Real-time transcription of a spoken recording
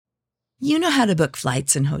You know how to book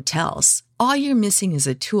flights and hotels. All you're missing is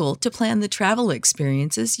a tool to plan the travel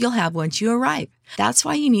experiences you'll have once you arrive. That's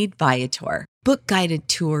why you need Viator. Book guided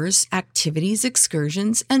tours, activities,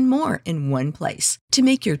 excursions, and more in one place to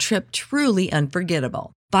make your trip truly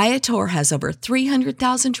unforgettable. Viator has over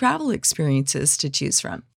 300,000 travel experiences to choose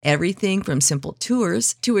from. Everything from simple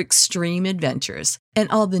tours to extreme adventures and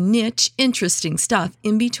all the niche, interesting stuff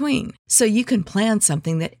in between. So you can plan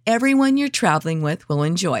something that everyone you're traveling with will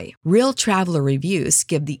enjoy. Real traveler reviews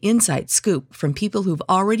give the inside scoop from people who've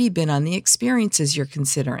already been on the experiences you're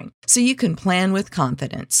considering. So you can plan with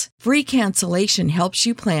confidence. Free cancellation helps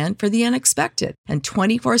you plan for the unexpected. And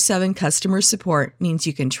 24/7 customer support means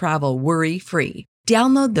you can travel worry-free.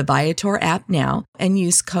 Download the Viator app now and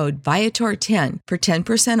use code Viator10 for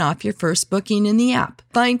 10% off your first booking in the app.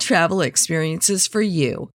 Find travel experiences for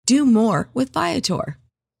you. Do more with Viator.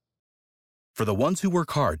 For the ones who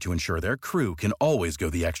work hard to ensure their crew can always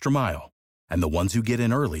go the extra mile, and the ones who get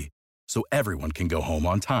in early so everyone can go home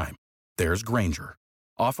on time, there's Grainger,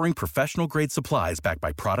 offering professional-grade supplies backed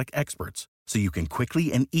by product experts so you can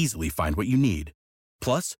quickly and easily find what you need.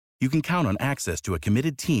 Plus, you can count on access to a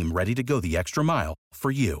committed team ready to go the extra mile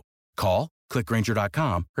for you. Call, click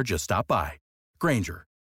Grainger.com, or just stop by. Grainger,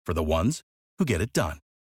 for the ones who get it done.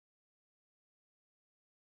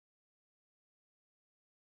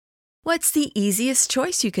 What's the easiest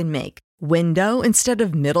choice you can make? Window instead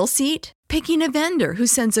of middle seat? Picking a vendor who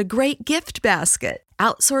sends a great gift basket?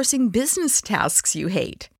 Outsourcing business tasks you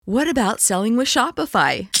hate? What about selling with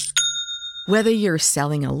Shopify? Whether you're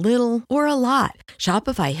selling a little or a lot,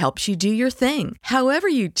 Shopify helps you do your thing, however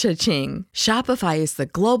you cha-ching. Shopify is the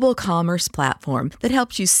global commerce platform that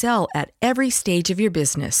helps you sell at every stage of your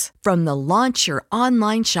business. From the launch your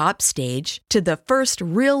online shop stage to the first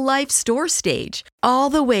real-life store stage, all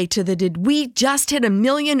the way to the did we just hit 1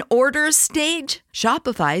 million orders stage.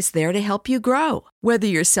 Shopify's there to help you grow. Whether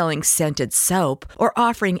you're selling scented soap or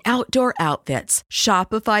offering outdoor outfits,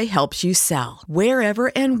 Shopify helps you sell.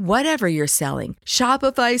 Wherever and whatever you're selling,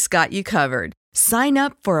 Shopify's got you covered. Sign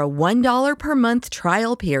up for a $1 per month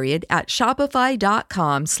trial period at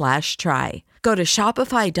shopify.com/try. Go to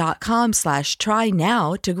shopify.com/try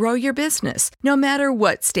now to grow your business, no matter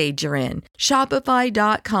what stage you're in.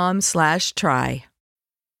 Shopify.com/try.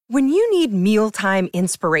 When you need mealtime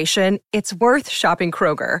inspiration, it's worth shopping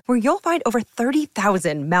Kroger, where you'll find over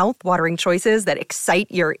 30,000 mouth-watering choices that excite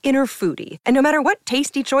your inner foodie. And no matter what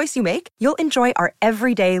tasty choice you make, you'll enjoy our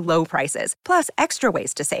everyday low prices, plus extra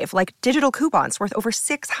ways to save, like digital coupons worth over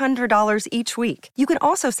 $600 each week. You can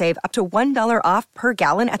also save up to $1 off per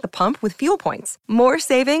gallon at the pump with fuel points. More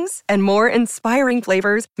savings and more inspiring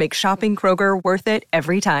flavors make shopping Kroger worth it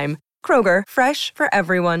every time. Kroger, fresh for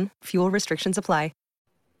everyone. Fuel restrictions apply.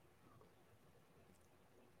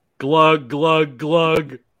 Glug, glug,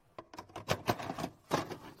 glug.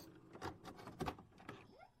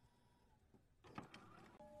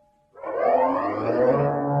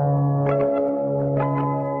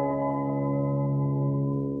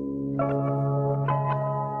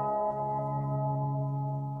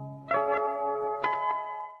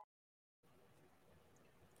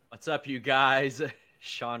 What's up, you guys?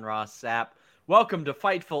 Sean Ross Sapp. Welcome to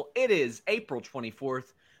Fightful. It is April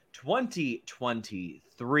 24th.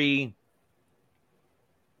 2023.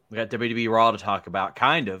 We got WWE Raw to talk about,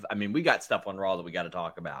 kind of. I mean, we got stuff on Raw that we got to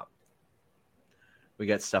talk about. We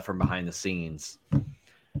got stuff from behind the scenes.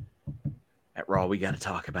 At Raw, we got to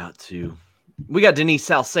talk about, too. We got Denise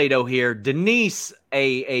Salcedo here. Denise,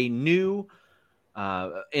 a new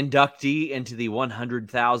inductee into the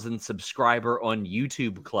 100,000 subscriber on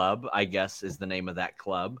YouTube club, I guess is the name of that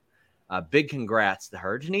club. Big congrats to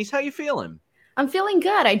her. Denise, how you feeling? I'm feeling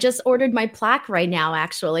good. I just ordered my plaque right now,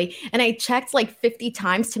 actually. And I checked like 50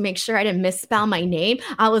 times to make sure I didn't misspell my name.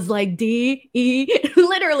 I was like, D-E,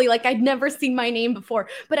 literally, like I'd never seen my name before.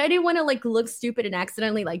 But I didn't want to like look stupid and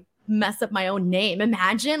accidentally like mess up my own name.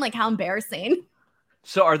 Imagine like how embarrassing.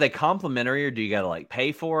 So are they complimentary or do you got to like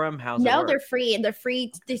pay for them? How's it work? No, they're free. And they're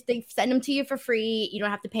free. They send them to you for free. You don't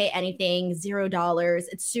have to pay anything, $0.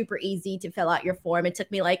 It's super easy to fill out your form. It took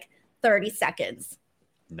me like 30 seconds.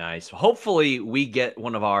 Nice. Hopefully we get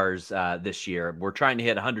one of ours this year. We're trying to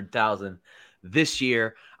hit 100,000 this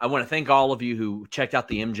year. I want to thank all of you who checked out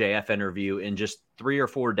the MJF interview in just 3 or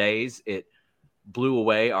 4 days. It blew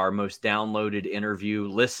away our most downloaded interview,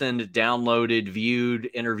 listened, downloaded, viewed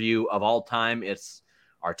interview of all time. It's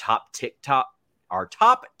our top TikTok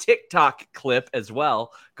clip as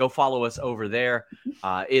well. Go follow us over there.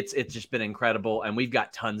 It's just been incredible. And we've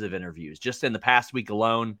got tons of interviews just in the past week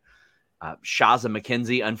alone. Shaza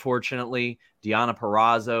McKenzie, unfortunately, Deonna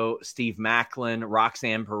Purrazzo, Steve Macklin,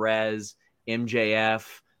 Roxanne Perez,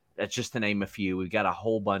 MJF, That's just to name a few. We've got a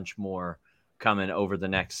whole bunch more coming over the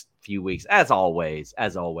next few weeks. As always,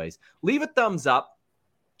 leave a thumbs up.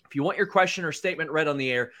 If you want your question or statement read on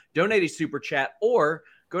the air, donate a super chat or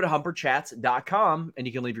go to humperchats.com and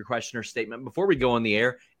you can leave your question or statement before we go on the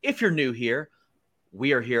air. If you're new here,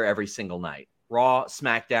 we are here every single night. Raw,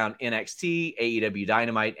 SmackDown, NXT, AEW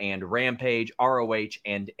Dynamite, and Rampage, ROH,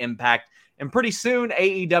 and Impact. And pretty soon,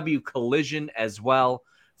 AEW Collision as well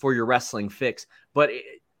for your wrestling fix. But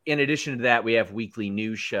in addition to that, we have weekly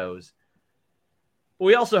news shows.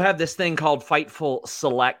 We also have this thing called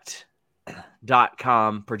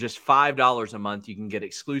FightfulSelect.com. For just $5 a month, you can get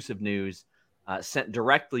exclusive news sent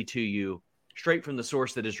directly to you, straight from the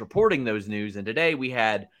source that is reporting those news. And today we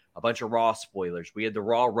had a bunch of Raw spoilers. We had the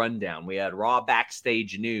Raw rundown. We had Raw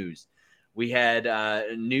backstage news. We had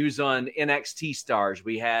news on NXT stars.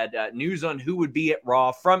 We had news on who would be at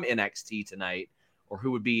Raw from NXT tonight, or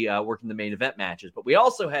who would be working the main event matches. But we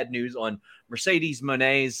also had news on Mercedes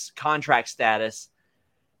Moné's contract status.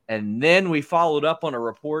 And then we followed up on a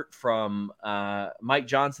report from Mike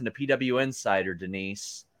Johnson, a PW Insider,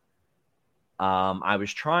 Denise. I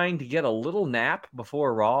was trying to get a little nap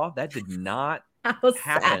before Raw. That did not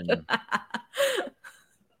happen.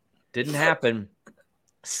 Didn't happen.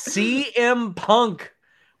 CM Punk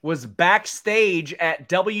was backstage at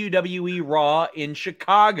WWE Raw in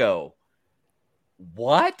Chicago.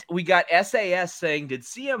 What? We got SAS saying, did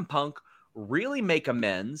CM Punk really make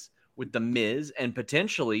amends with The Miz and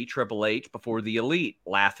potentially Triple H before the Elite?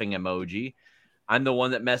 Laughing emoji. I'm the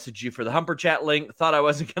one that messaged you for the Humper Chat link. Thought I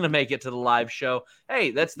wasn't going to make it to the live show.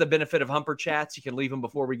 Hey, that's the benefit of Humper Chats. You can leave them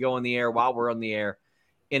before we go on the air, while we're on the air,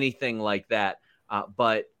 anything like that.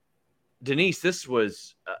 But Denise, this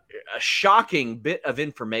was a shocking bit of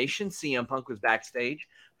information. CM Punk was backstage.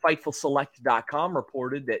 FightfulSelect.com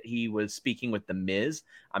reported that he was speaking with The Miz.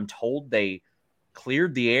 I'm told they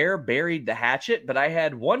cleared the air, buried the hatchet, but I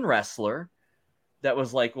had one wrestler that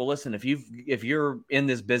was like, well, listen, if you're in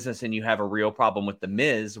this business and you have a real problem with The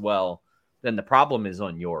Miz, well, then the problem is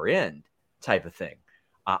on your end, type of thing.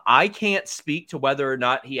 I can't speak to whether or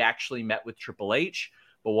not he actually met with Triple H,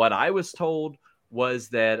 but what I was told was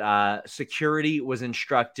that security was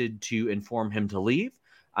instructed to inform him to leave.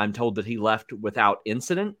 I'm told that he left without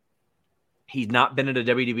incident. He's not been at a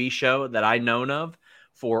WWE show that I know of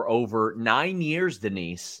for over 9 years,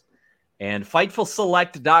 Denise. And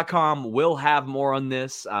FightfulSelect.com will have more on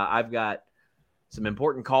this. I've got some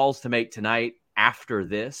important calls to make tonight after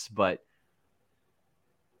this, but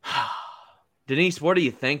Denise, what are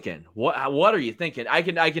you thinking? What are you thinking? I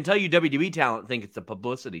can tell you WWE talent think it's a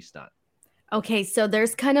publicity stunt. Okay, so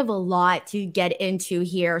there's kind of a lot to get into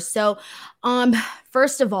here. So,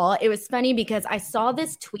 first of all, it was funny because I saw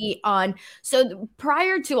this tweet so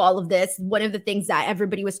prior to all of this, one of the things that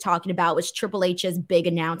everybody was talking about was Triple H's big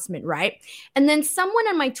announcement, right? And then someone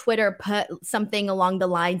on my Twitter put something along the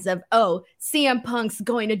lines of, oh, CM Punk's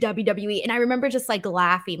going to WWE. And I remember just like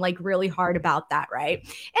laughing like really hard about that, right? And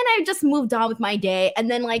I just moved on with my day.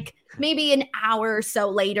 And then like maybe an hour or so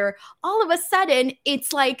later, all of a sudden,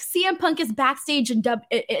 it's like CM Punk is backstage in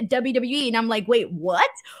WWE. And I'm like, wait, what?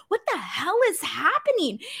 What the hell is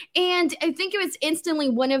happening? And I think it was instantly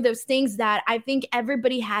one of those things that I think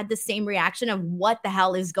everybody had the same reaction of what the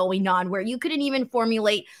hell is going on, where you couldn't even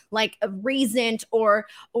formulate like a reason or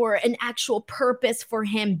an actual purpose for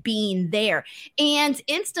him being there. And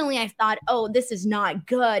instantly I thought, oh, this is not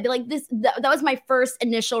good. Like that was my first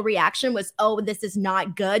initial reaction was, oh, this is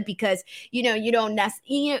not good because, you don't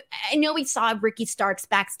I know we saw Ricky Starks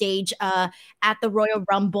backstage at the Royal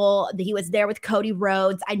Rumble. He was there with Cody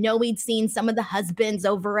Rhodes. I know we'd seen some of the husbands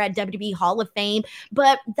over at WWE Hall of Fame,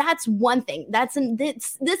 but that's one thing. This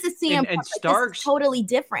is CM Punk. And Starks is totally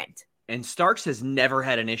different. And Starks has never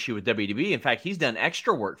had an issue with WWE. In fact, he's done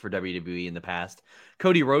extra work for WWE in the past.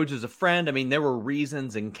 Cody Rhodes is a friend. I mean, there were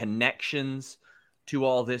reasons and connections to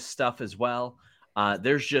all this stuff as well.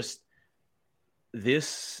 There's just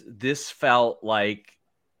this felt like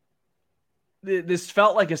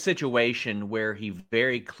a situation where he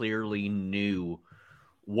very clearly knew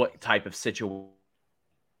what type of situation.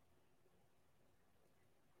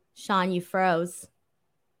 Sean, you froze.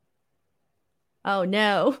 Oh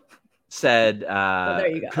no. Said, there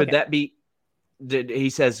you go. Could that be? He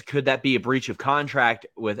says, could that be a breach of contract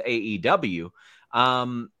with AEW?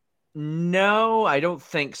 No, I don't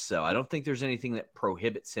think so. I don't think there's anything that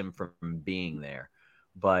prohibits him from being there.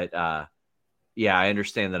 But yeah, I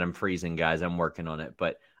understand that I'm freezing, guys. I'm working on it,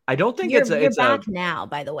 but I don't think you're back now.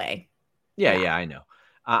 By the way. Yeah, I know.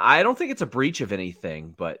 I don't think it's a breach of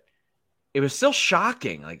anything, but it was still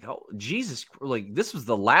shocking. Like, oh, Jesus, like this was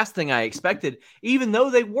the last thing I expected, even though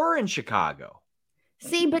they were in Chicago.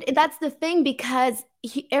 See, but that's the thing because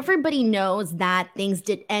everybody knows that things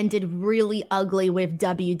ended really ugly with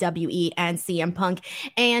WWE and CM Punk,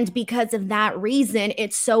 and because of that reason,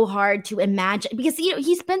 it's so hard to imagine because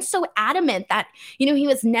he's been so adamant that he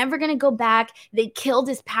was never going to go back. They killed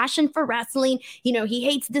his passion for wrestling. He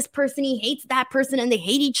hates this person, he hates that person, and they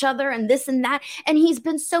hate each other and this and that, and he's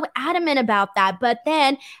been so adamant about that. But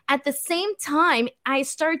then at the same time, I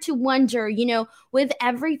start to wonder, with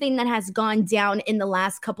everything that has gone down in the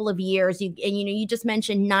last couple of years, you just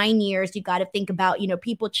mentioned 9 years. You got to think about,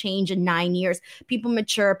 people change in 9 years, people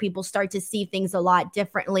mature, people start to see things a lot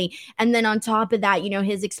differently. And then on top of that,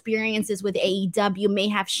 his experiences with AEW may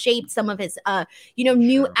have shaped some of his,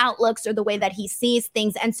 new outlooks or the way that he sees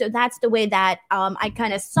things. And so that's the way that I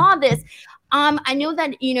kind of saw this. I know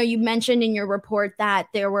that, you mentioned in your report that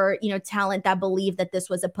there were, talent that believed that this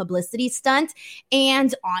was a publicity stunt.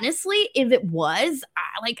 And honestly, if it was,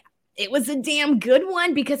 it was a damn good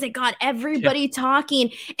one because it got everybody talking.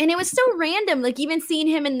 And it was so random, like even seeing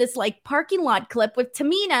him in this like parking lot clip with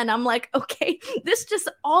Tamina. And I'm like, okay,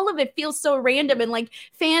 all of it feels so random. And like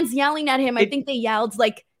fans yelling at him. I think they yelled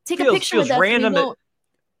like, take a picture with us. Random.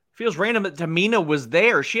 Feels random that Tamina was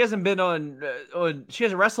there. She hasn't been she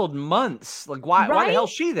hasn't wrestled in months. Like why the hell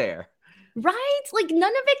is she there? Right? Like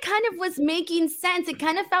none of it kind of was making sense. It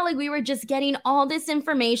kind of felt like we were just getting all this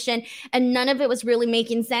information and none of it was really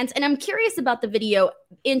making sense. And I'm curious about the video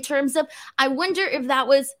in terms of, I wonder if that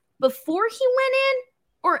was before he went in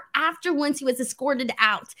or after once he was escorted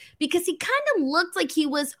out, because he kind of looked like he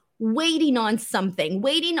was waiting on something,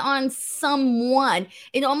 waiting on someone.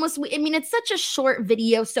 It's such a short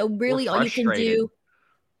video. So really all you can do.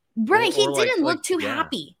 Right. He didn't look too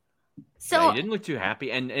happy. So he didn't look too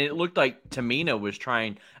happy. And it looked like Tamina was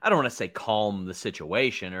trying, I don't want to say calm the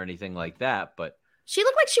situation or anything like that, but she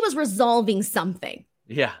looked like she was resolving something.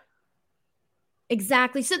 Yeah.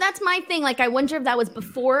 Exactly. So that's my thing. Like, I wonder if that was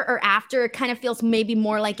before or after. It kind of feels maybe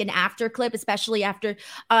more like an after clip, especially after,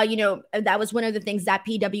 that was one of the things that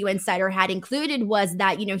PW Insider had included was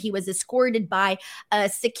that, he was escorted by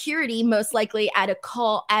security, most likely at a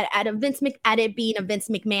call at it being a Vince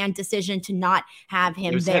McMahon decision to not have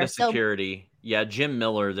him there. Head of security. Yeah. Jim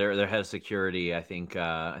Miller, their head of security. I think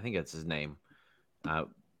that's his name.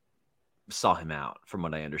 Saw him out from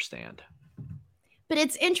what I understand. But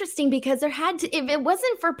it's interesting because if it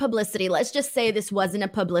wasn't for publicity, let's just say this wasn't a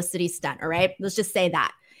publicity stunt, all right? Let's just say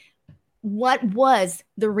that. What was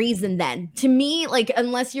the reason then? To me, like,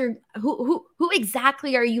 unless you're, who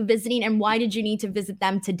exactly are you visiting and why did you need to visit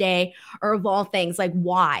them today? Or of all things, like,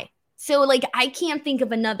 why? So, like, I can't think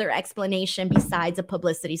of another explanation besides a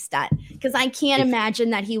publicity stunt because I can't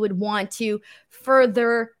imagine that he would want to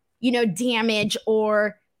further, damage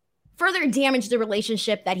the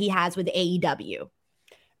relationship that he has with AEW.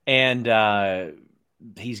 And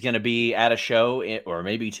he's going to be at a show or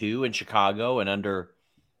maybe two in Chicago in under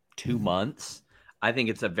 2 months. I think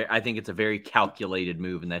it's a very calculated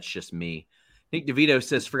move, and that's just me. Nick DeVito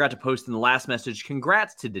says, forgot to post in the last message,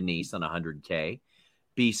 congrats to Denise on 100K.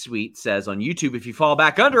 B Sweet says on YouTube, if you fall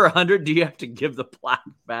back under 100, do you have to give the plaque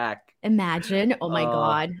back? Imagine. Oh my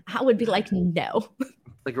God. I would be like, no.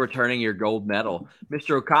 Like returning your gold medal.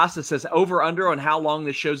 Mr. Acosta says over under on how long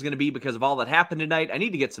this show's going to be because of all that happened tonight. I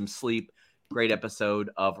need to get some sleep. Great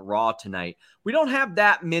episode of Raw tonight. We don't have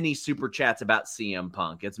that many super chats about CM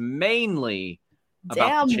Punk. It's mainly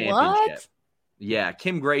about the championship. What? Yeah.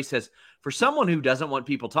 Kim Gray says, for someone who doesn't want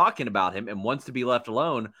people talking about him and wants to be left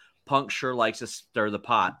alone, Punk sure likes to stir the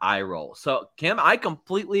pot. Eye roll. So Kim, I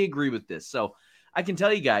completely agree with this. So I can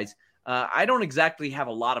tell you guys, I don't exactly have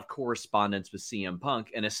a lot of correspondence with CM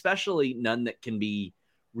Punk, and especially none that can be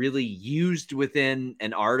really used within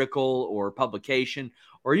an article or publication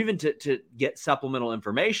or even to get supplemental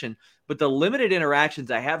information. But the limited interactions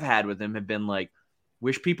I have had with him have been like,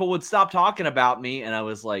 wish people would stop talking about me. And I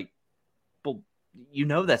was like, well,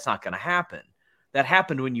 that's not going to happen. That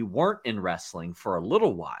happened when you weren't in wrestling for a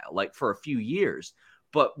little while, like for a few years.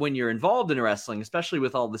 But when you're involved in wrestling, especially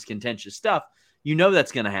with all this contentious stuff,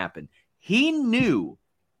 that's going to happen. He knew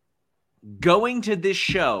going to this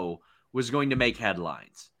show was going to make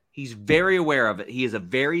headlines. He's very aware of it. He is a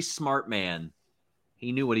very smart man.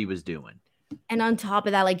 He knew what he was doing. And on top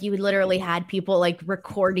of that, like you literally had people like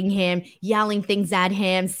recording him, yelling things at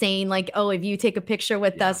him, saying like, oh, if you take a picture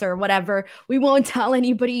with us or whatever, we won't tell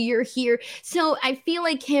anybody you're here. So I feel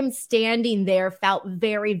like him standing there felt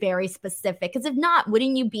very, very specific. Because if not,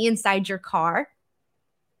 wouldn't you be inside your car?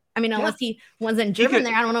 I mean, unless he wasn't driven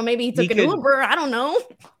there. I don't know. Maybe he took an Uber. I don't know.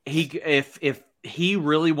 If he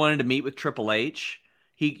really wanted to meet with Triple H,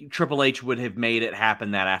 Triple H would have made it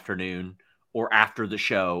happen that afternoon or after the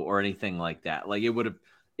show or anything like that. Like it would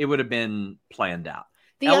have been planned out.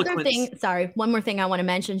 The other thing, sorry, one more thing I want to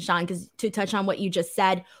mention, Sean, because to touch on what you just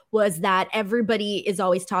said, was that everybody is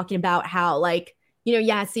always talking about how, like,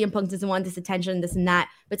 yeah, CM Punk doesn't want this attention, this and that.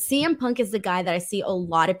 But CM Punk is the guy that I see a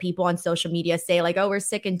lot of people on social media say, like, oh, we're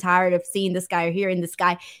sick and tired of seeing this guy or hearing this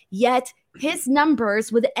guy. Yet his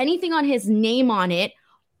numbers with anything on his name on it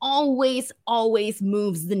always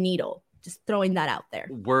moves the needle. Just throwing that out there.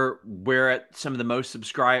 We're at some of the most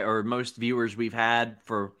most viewers we've had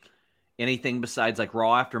for anything besides like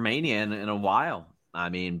Raw after Mania in a while. I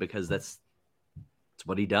mean, because that's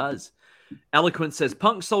what he does. Eloquent says,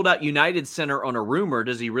 Punk sold out United Center on a rumor.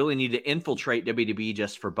 Does he really need to infiltrate WWE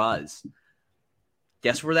just for buzz?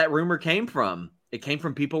 Guess where that rumor came from? It came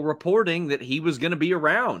from people reporting that he was going to be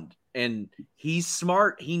around. And he's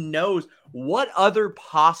smart. He knows what other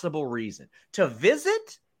possible reason. To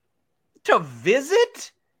visit?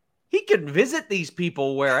 He could visit these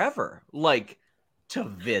people wherever. Like, to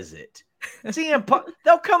visit. CM Punk,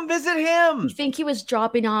 they'll come visit him. You think he was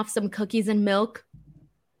dropping off some cookies and milk?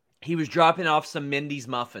 He was dropping off some Mindy's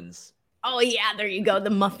muffins. Oh, yeah, there you go.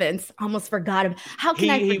 The muffins. Almost forgot him. How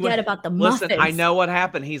can I forget about the muffins? Listen, I know what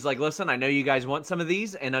happened. He's like, listen, I know you guys want some of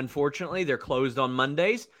these, and unfortunately, they're closed on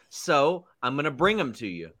Mondays, so I'm going to bring them to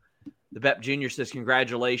you. The Bep Jr. says,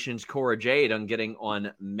 congratulations, Cora Jade, on getting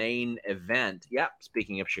on main event. Yep,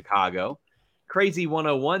 speaking of Chicago. Crazy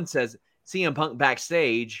 101 says, CM Punk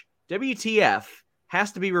backstage, WTF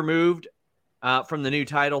has to be removed from the new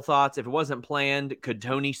title thoughts. If it wasn't planned, could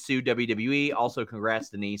Tony sue WWE? Also, congrats,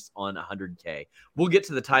 Denise, on 100K. We'll get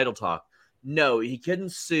to the title talk. No, he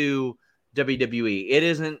couldn't sue WWE. It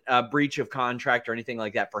isn't a breach of contract or anything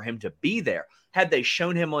like that for him to be there. Had they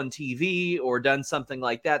shown him on TV or done something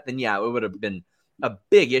like that, then yeah, it would have been a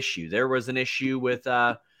big issue. There was an issue with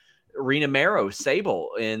Rena Mero,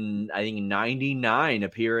 Sable, in, I think, 99,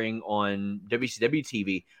 appearing on WCW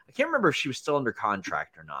TV. I can't remember if she was still under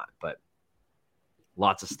contract or not, but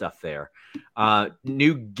lots of stuff there.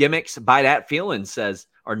 New gimmicks by that feeling says,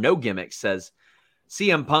 or no gimmicks says,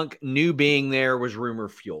 CM Punk knew being there was rumor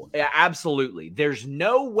fuel. Yeah, absolutely. There's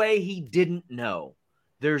no way he didn't know.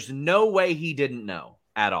 There's no way he didn't know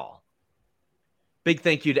at all. Big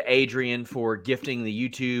thank you to Adrian for gifting the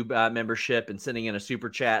YouTube membership and sending in a super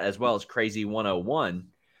chat, as well as Crazy 101.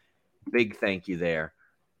 Big thank you there.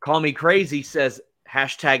 Call Me Crazy says,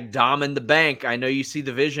 hashtag Dom in the bank. I know you see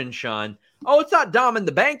the vision, Sean. Oh, it's not Dom in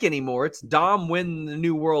the bank anymore. It's Dom win the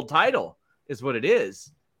new world title is what it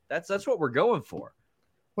is. That's what we're going for.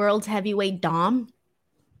 World heavyweight Dom?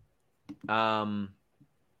 No.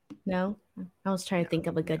 I was trying to think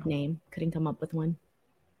of a good name. Couldn't come up with one.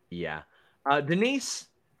 Yeah. Denise,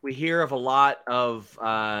 we hear of a lot of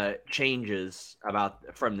changes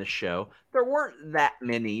from the show. There weren't that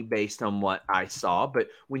many based on what I saw, but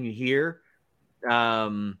when you hear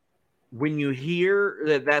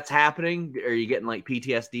that that's happening, are you getting like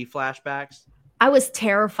PTSD flashbacks? I was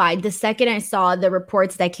terrified the second I saw the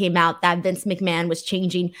reports that came out that Vince McMahon was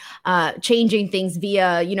changing things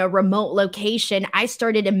via, remote location. I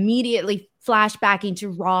started immediately flashbacking to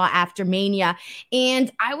Raw after Mania,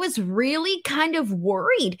 and I was really kind of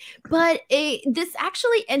worried, but this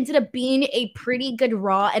actually ended up being a pretty good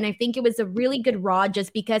Raw, and I think it was a really good Raw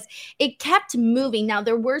just because it kept moving. Now,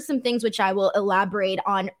 there were some things which I will elaborate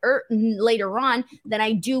on later on that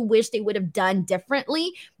I do wish they would have done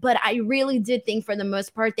differently, but I really did think for the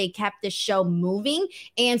most part they kept the show moving,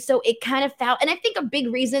 and so it kind of felt, and I think a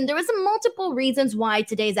big reason, there was multiple reasons why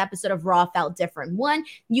today's episode of Raw felt different. One,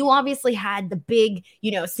 you obviously had the big,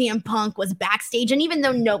 CM Punk was backstage. And even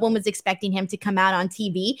though no one was expecting him to come out on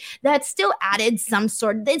TV, that still added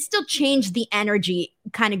it still changed the energy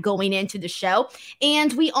kind of going into the show.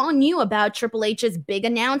 And we all knew about Triple H's big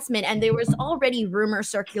announcement. And there was already rumors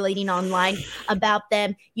circulating online about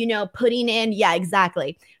them, putting in,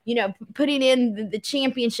 putting in the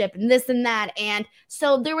championship and this and that. And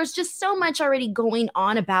so there was just so much already going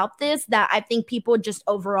on about this that I think people just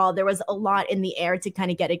overall, there was a lot in the air to kind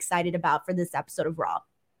of get excited about for this episode of Raw.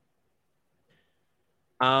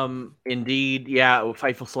 Indeed. Yeah.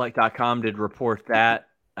 FightfulSelect.com did report that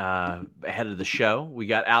ahead of the show. We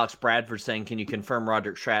got Alex Bradford saying, can you confirm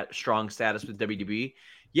Roderick Strong's status with WWE?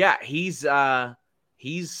 Yeah, he's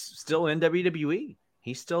still in WWE.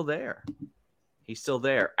 He's still there.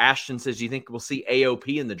 Ashton says, do you think we'll see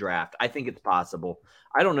AOP in the draft? I think it's possible.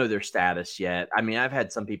 I don't know their status yet. I mean, I've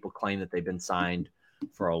had some people claim that they've been signed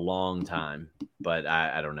for a long time, but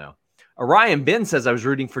I don't know. Orion Ben says, I was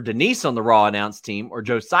rooting for Denise on the Raw announce team or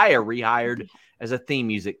Josiah rehired as a theme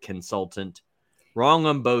music consultant. Wrong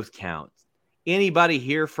on both counts. Anybody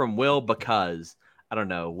hear from Will? Because I don't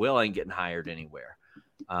know. Will ain't getting hired anywhere.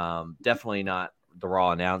 Definitely not the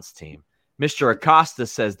Raw announce team. Mr. Acosta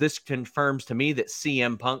says this confirms to me that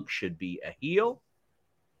CM Punk should be a heel.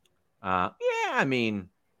 Yeah, I mean,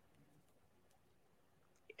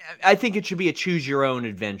 I think it should be a choose your own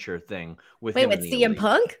adventure thing with him. Wait, with CM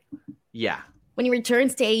Punk? Yeah. When he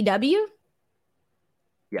returns to AEW?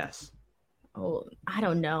 Yes. Oh, I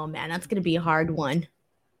don't know, man. That's going to be a hard one.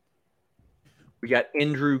 We got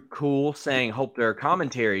Andrew Cool saying, hope their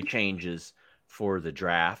commentary changes for the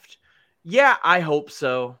draft. Yeah, I hope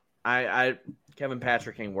so. Kevin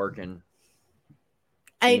Patrick ain't working.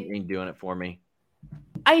 Ain't doing it for me.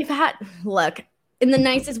 Look, in the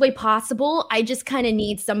nicest way possible, I just kind of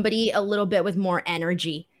need somebody a little bit with more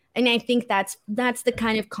energy. And I think that's the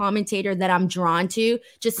kind of commentator that I'm drawn to,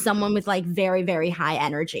 just someone with like very, very high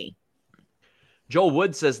energy. Joel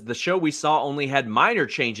Wood says the show we saw only had minor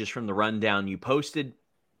changes from the rundown you posted.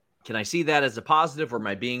 Can I see that as a positive, or am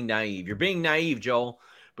I being naive? You're being naive, Joel,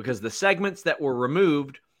 because the segments that were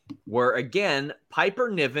removed were, again,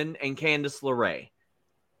 Piper Niven and Candice LeRae.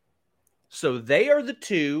 So they are the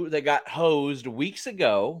two that got hosed weeks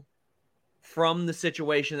ago from the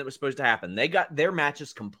situation that was supposed to happen. They got their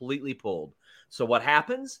matches completely pulled. So what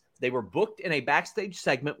happens? They were booked in a backstage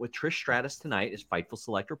segment with Trish Stratus tonight, as Fightful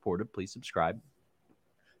Select reported. Please subscribe.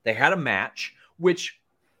 They had a match, which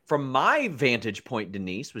from my vantage point,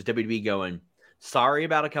 Denise, was WWE going, sorry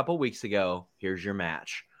about a couple weeks ago. Here's your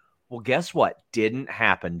match. Well, guess what? Didn't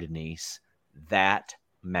happen, Denise. That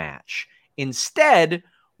match. Instead,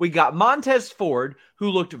 we got Montez Ford, who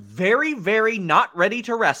looked very, very not ready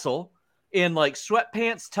to wrestle, in like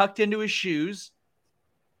sweatpants tucked into his shoes,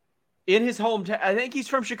 in his hometown. I think he's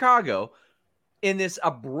from Chicago, in this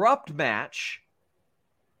abrupt match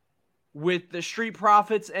with the Street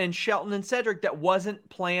Profits and Shelton and Cedric that wasn't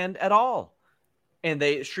planned at all. And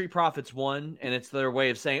Street Profits won, and it's their way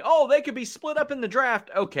of saying, oh, they could be split up in the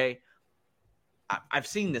draft. Okay. I've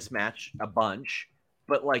seen this match a bunch,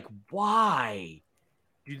 but like, why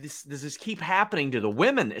does this keep happening to the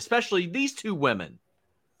women, especially these two women?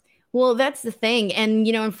 Well, that's the thing. And,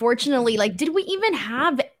 unfortunately, like, did we even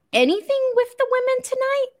have anything with the women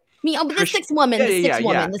tonight? The sixth woman.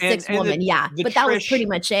 But that was pretty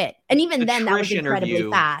much it. And even then, that was incredibly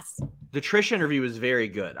fast. The Trish interview was very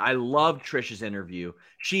good. I loved Trish's interview.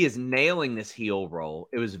 She is nailing this heel role.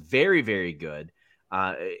 It was very, very good.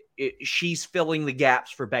 She's filling the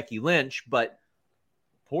gaps for Becky Lynch, but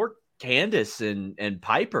poor Candice and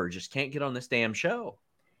Piper just can't get on this damn show.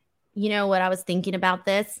 You know what I was thinking about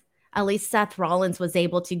this? At least Seth Rollins was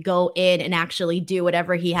able to go in and actually do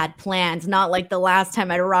whatever he had planned. Not like the last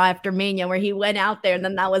time at Raw after Mania where he went out there and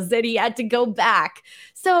then that was it. He had to go back.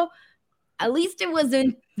 So at least it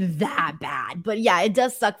wasn't that bad. But yeah, it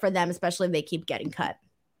does suck for them, especially if they keep getting cut.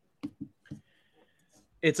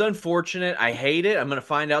 It's unfortunate. I hate it. I'm going to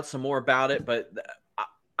find out some more about it, but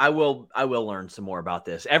I will learn some more about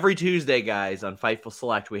this. Every Tuesday, guys, on Fightful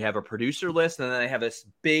Select, we have a producer list, and then I have this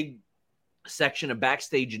big section of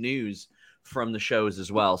backstage news from the shows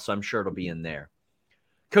as well, so I'm sure it'll be in there.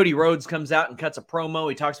 Cody Rhodes comes out and cuts a promo.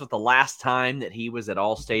 He talks about the last time that he was at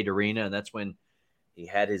Allstate Arena, and that's when he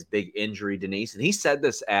had his big injury, Denise. And he said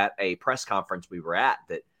this at a press conference we were at,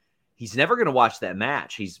 that he's never going to watch that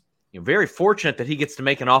match. He's very fortunate that he gets to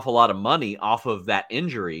make an awful lot of money off of that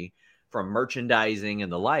injury from merchandising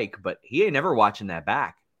and the like, but he ain't never watching that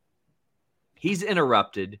back. He's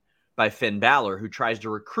interrupted by Finn Balor, who tries to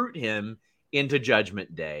recruit him into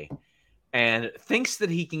Judgment Day and thinks that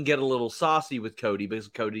he can get a little saucy with Cody because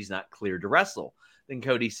Cody's not cleared to wrestle. Then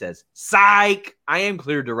Cody says, psych, I am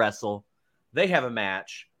cleared to wrestle. They have a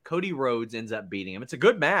match. Cody Rhodes ends up beating him. It's a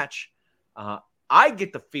good match. I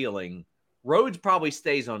get the feeling Rhodes probably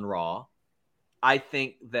stays on Raw. I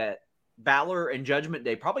think that Balor and Judgment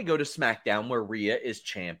Day probably go to SmackDown where Rhea is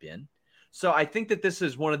champion. So I think that this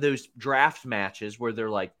is one of those draft matches where they're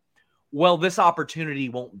like, well, this opportunity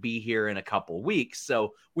won't be here in a couple weeks,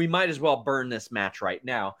 so we might as well burn this match right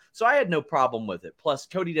now. So I had no problem with it. Plus,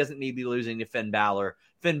 Cody doesn't need to be losing to Finn Balor.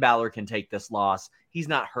 Finn Balor can take this loss. He's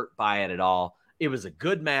not hurt by it at all. It was a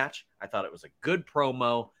good match. I thought it was a good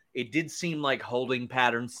promo. It did seem like holding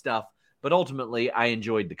pattern stuff, but ultimately I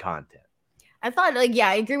enjoyed the content. I thought,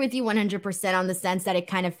 I agree with you 100% on the sense that it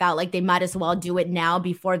kind of felt like they might as well do it now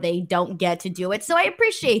before they don't get to do it. So I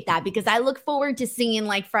appreciate that because I look forward to seeing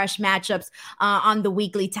fresh matchups on the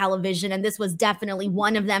weekly television. And this was definitely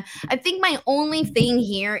one of them. I think my only thing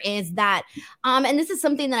here is that, and this is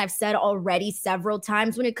something that I've said already several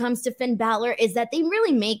times when it comes to Finn Balor, is that they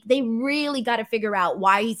really got to figure out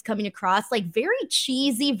why he's coming across very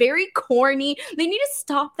cheesy, very corny. They need to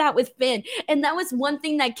stop that with Finn. And that was one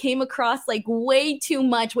thing that came across way too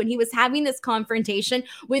much when he was having this confrontation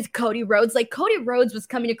with Cody Rhodes. Like Cody Rhodes was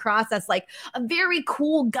coming across as like a very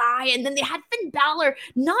cool guy, and then they had Finn Balor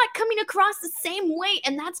not coming across the same way,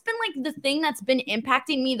 and that's been like the thing that's been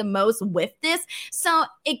impacting me the most with this. So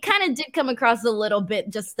it kind of did come across a little bit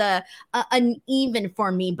just uneven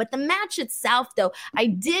for me. But the match itself, though, I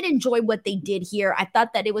did enjoy what they did here. I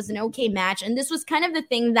thought that it was an okay match, and this was kind of the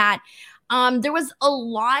thing that there was a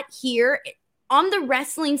lot here on the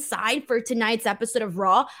wrestling side for tonight's episode of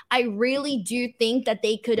Raw. I really do think that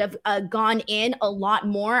they could have gone in a lot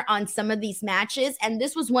more on some of these matches, and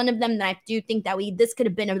this was one of them that I do think that this could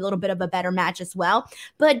have been a little bit of a better match as well.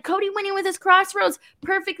 But Cody winning with his crossroads,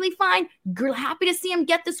 perfectly fine. Happy to see him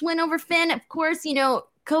get this win over Finn. Of course,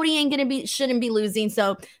 Cody shouldn't be losing,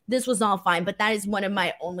 so this was all fine. But that is one of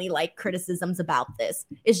my only like criticisms about this.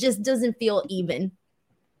 It just doesn't feel even.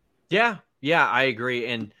 Yeah, I agree.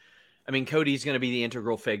 And I mean, Cody's going to be the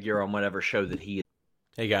integral figure on whatever show that he is.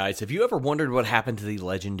 Hey guys, have you ever wondered what happened to the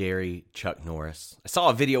legendary Chuck Norris? I saw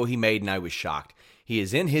a video he made and I was shocked. He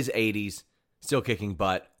is in his 80s, still kicking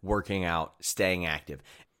butt, working out, staying active.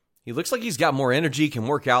 He looks like he's got more energy, can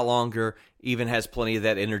work out longer, even has plenty of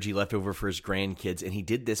that energy left over for his grandkids, and he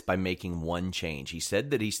did this by making one change. He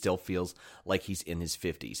said that he still feels like he's in his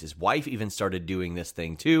 50s. His wife even started doing this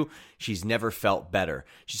thing too. She's never felt better.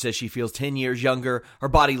 She says she feels 10 years younger, her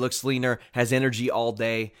body looks leaner, has energy all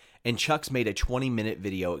day, and Chuck's made a 20-minute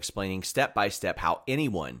video explaining step by step how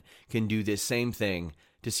anyone can do this same thing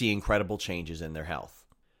to see incredible changes in their health.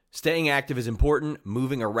 Staying active is important.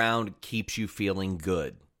 Moving around keeps you feeling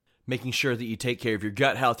good. Making sure that you take care of your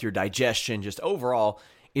gut health, your digestion, just overall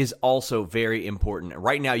is also very important.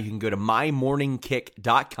 Right now, you can go to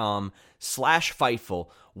mymorningkick.com/Fightful.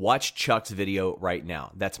 Watch Chuck's video right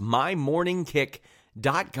now. That's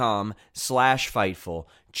mymorningkick.com/Fightful.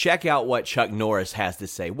 Check out what Chuck Norris has to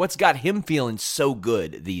say. What's got him feeling so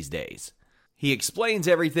good these days? He explains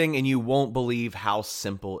everything, and you won't believe how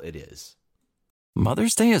simple it is.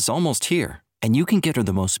 Mother's Day is almost here, and you can get her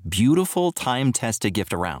the most beautiful time-tested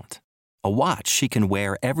gift around. A watch she can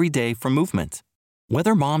wear every day from Movement.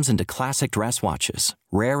 Whether mom's into classic dress watches,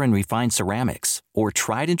 rare and refined ceramics, or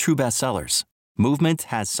tried and true bestsellers, Movement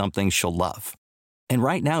has something she'll love. And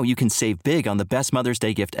right now you can save big on the best Mother's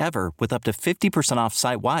Day gift ever with up to 50% off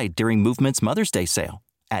site-wide during Movement's Mother's Day sale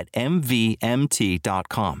at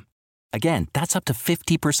MVMT.com. Again, that's up to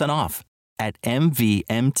 50% off at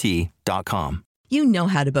MVMT.com. You know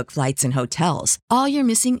how to book flights and hotels. All you're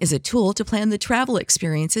missing is a tool to plan the travel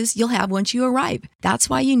experiences you'll have once you arrive. That's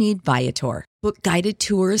why you need Viator. Book guided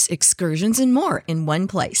tours, excursions, and more in one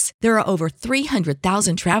place. There are over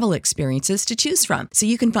 300,000 travel experiences to choose from, so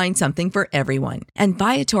you can find something for everyone. And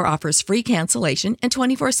Viator offers free cancellation and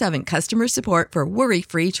 24/7 customer support for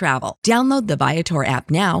worry-free travel. Download the Viator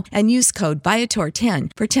app now and use code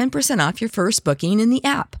Viator10 for 10% off your first booking in the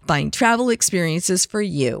app. Find travel experiences for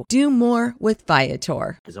you. Do more with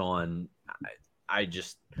Viator.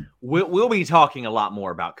 We'll be talking a lot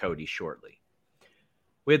more about Cody shortly.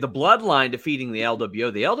 We had the Bloodline defeating the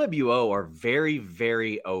LWO. The LWO are very,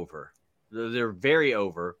 very over. They're very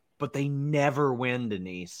over, but they never win,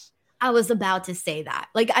 Denise. I was about to say that.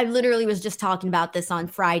 Like, I literally was just talking about this on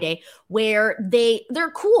Friday, where they're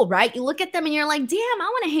cool, right? You look at them and you're like, damn, I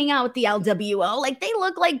want to hang out with the LWO. Like, they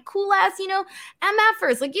look like cool ass,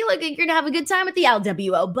 MFers. Like, you look like you're gonna have a good time with the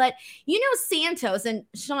LWO. But Santos, and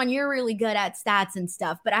Sean, you're really good at stats and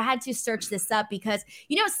stuff, but I had to search this up because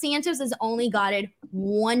Santos has only gotten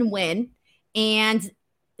one win, and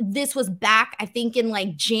this was back, I think, in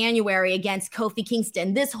like January against Kofi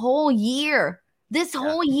Kingston. This whole year,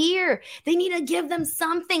 they need to give them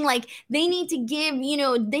something. Like, they need to give,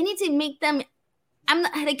 they need to make them.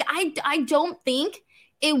 I don't think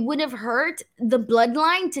it would have hurt the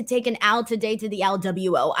Bloodline to take an L today to the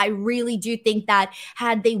LWO. I really do think that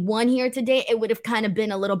had they won here today, it would have kind of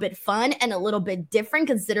been a little bit fun and a little bit different,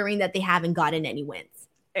 considering that they haven't gotten any wins.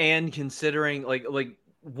 And considering like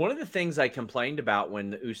one of the things I complained about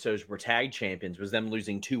when the Usos were tag champions was them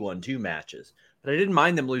losing 2-on-2 matches. But I didn't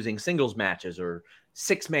mind them losing singles matches or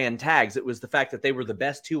 6-man tags. It was the fact that they were the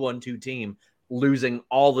best 2-on-2 team losing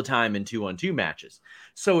all the time in 2-on-2 matches.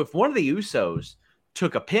 So if one of the Usos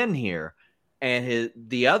took a pin here and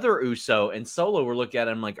the other Uso and Solo were looking at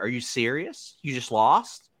him like, are you serious? You just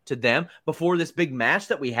lost to them before this big match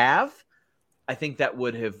that we have? I think that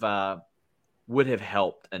would have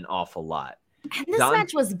helped an awful lot. And this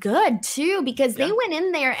match was good too, because they went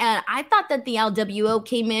in there, and I thought that the LWO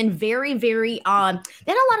came in very, very, they had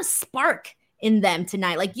a lot of spark in them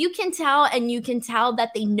tonight. Like, you can tell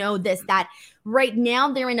that they know that right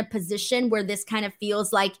now they're in a position where this kind of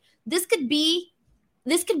feels like this could be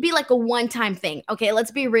this could be like a one-time thing. Okay,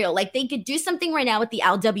 let's be real. Like they could do something right now with the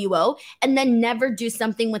LWO and then never do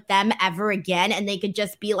something with them ever again. And they could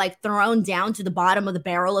just be like thrown down to the bottom of the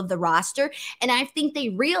barrel of the roster. And I think they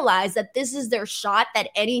realize that this is their shot, that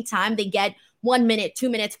anytime they get 1 minute, 2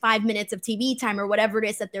 minutes, 5 minutes of TV time or whatever it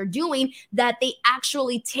is that they're doing, that they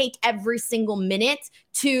actually take every single minute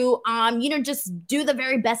to, just do the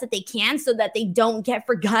very best that they can so that they don't get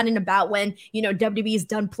forgotten about when, WWE is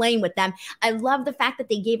done playing with them. I love the fact that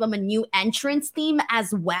they gave them a new entrance theme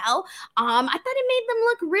as well. I thought it made them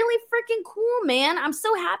look really freaking cool, man. I'm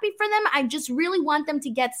so happy for them. I just really want them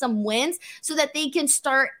to get some wins so that they can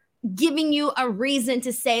start giving you a reason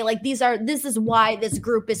to say, like, this is why this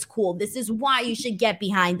group is cool. This is why you should get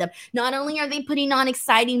behind them. Not only are they putting on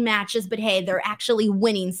exciting matches, but hey, they're actually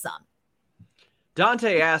winning some.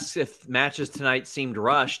 Dante asks if matches tonight seemed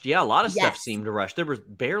rushed. Yeah, a lot of stuff seemed rushed. There was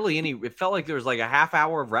barely any. It felt like there was like a half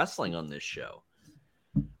hour of wrestling on this show.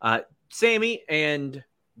 Sammy and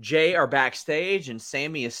Jay are backstage, and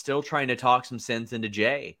Sammy is still trying to talk some sense into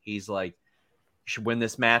Jay. He's like, should win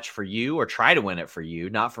this match for you or try to win it for you,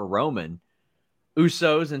 not for Roman.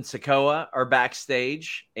 Usos and Sikoa are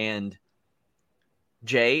backstage, and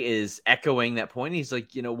Jay is echoing that point. He's like,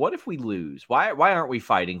 what if we lose? Why aren't we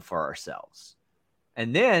fighting for ourselves?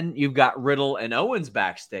 And then you've got Riddle and Owens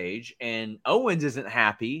backstage, and Owens isn't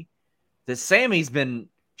happy that Sammy's been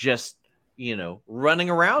just, running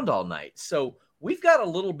around all night. So we've got a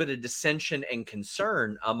little bit of dissension and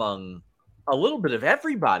concern among a little bit of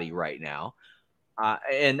everybody right now.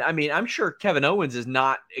 And I mean, I'm sure Kevin Owens is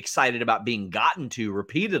not excited about being gotten to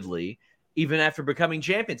repeatedly, even after becoming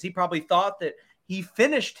champions. He probably thought that he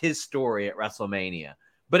finished his story at WrestleMania,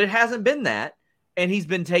 but it hasn't been that. And he's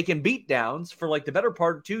been taking beatdowns for like the better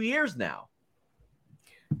part of 2 years now.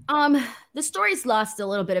 The story's lost a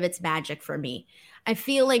little bit of its magic for me. I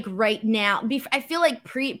feel like right now, prior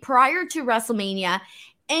to WrestleMania,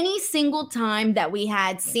 any single time that we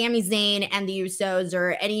had Sami Zayn and the Usos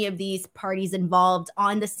or any of these parties involved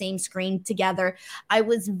on the same screen together, I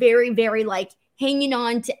was very, very like hanging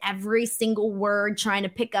on to every single word, trying to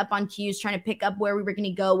pick up on cues, trying to pick up where we were going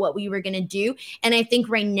to go, what we were going to do. And I think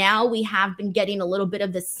right now we have been getting a little bit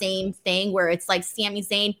of the same thing where it's like Sami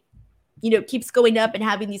Zayn keeps going up and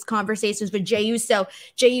having these conversations with Jey Uso.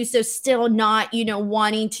 Jey Uso still not,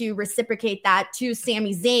 wanting to reciprocate that to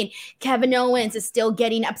Sami Zayn. Kevin Owens is still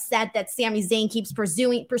getting upset that Sami Zayn keeps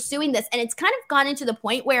pursuing this. And it's kind of gotten to the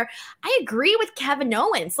point where I agree with Kevin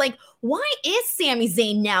Owens. Like, why is Sami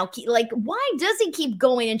Zayn now? Like, why does he keep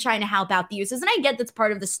going and trying to help out the Usos? And I get that's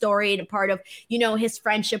part of the story and a part of, his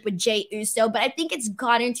friendship with Jey Uso. But I think it's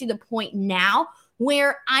gotten to the point now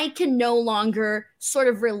where I can no longer sort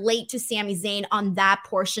of relate to Sami Zayn on that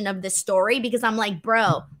portion of the story because I'm like,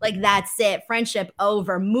 bro, like that's it. Friendship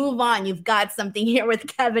over. Move on. You've got something here with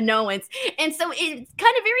Kevin Owens. And so it's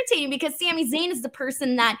kind of irritating because Sami Zayn is the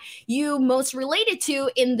person that you most related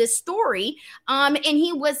to in this story. And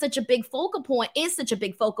he was such a big focal point,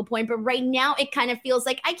 But right now it kind of feels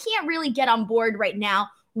like I can't really get on board right now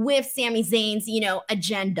with Sami Zayn's,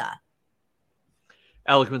 agenda.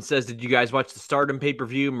 Eloquent says, did you guys watch the Stardom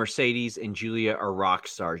pay-per-view? Mercedes and Julia are rock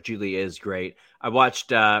stars. Julia is great. I watched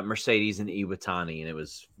Mercedes and Iwatani, and it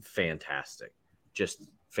was fantastic. Just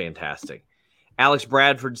fantastic. Alex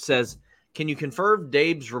Bradford says, can you confirm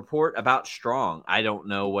Dave's report about Strong? I don't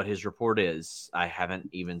know what his report is. I haven't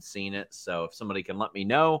even seen it. So if somebody can let me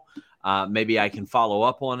know, maybe I can follow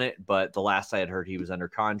up on it. But the last I had heard he was under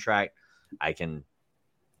contract. I can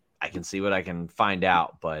see what I can find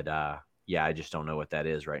out. But yeah, I just don't know what that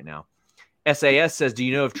is right now. SAS says, do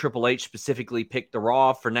you know if Triple H specifically picked the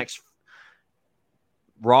Raw for next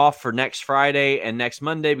Friday and next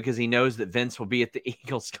Monday because he knows that Vince will be at the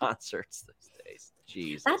Eagles concerts those days?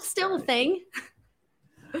 Jeez. That's still a thing.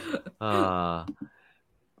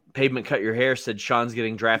 Pavement Cut Your Hair said Sean's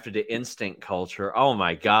getting drafted to Instinct Culture. Oh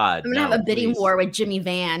my God. I'm going to have a bidding war with Jimmy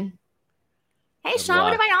Van. Hey, Sean,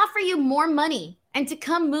 what if I offer you more money and to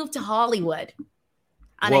come move to Hollywood?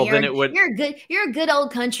 Well, then it would. You're a good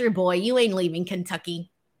old country boy. You ain't leaving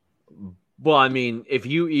Kentucky. Well, I mean, if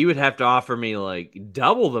you would have to offer me like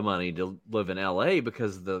double the money to live in LA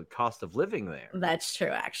because of the cost of living there. That's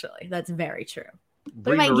true, actually. That's very true.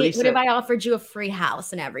 What if I offered you a free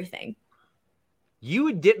house and everything? You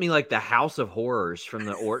would get me like the House of Horrors from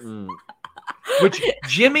the Orton, which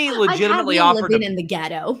Jimmy legitimately offered. Living in the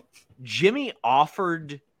ghetto. Jimmy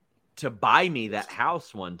offered to buy me that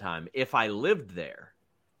house one time if I lived there.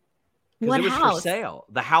 What it was house? For sale.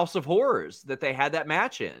 The House of Horrors that they had that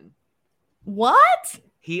match in. What?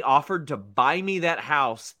 he offered to buy me that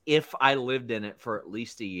house if I lived in it for at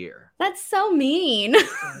least a year. That's so mean.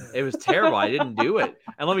 It was terrible. I didn't do it.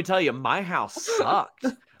 And let me tell you, my house sucked.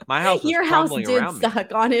 My house was Your house crumbling did around me.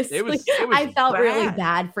 suck, honestly. It was I felt really bad.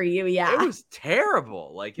 bad for you. Yeah. It was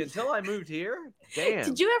terrible. Like, until I moved here. Damn.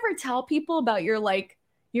 Did you ever tell people about your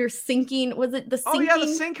sinking? Was it the sinking? Oh, yeah,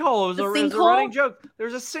 the sinkhole. It was a running joke.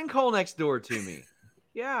 There's a sinkhole next door to me.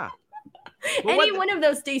 Yeah. Any one of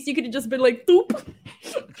those days, you could have just been like, boop.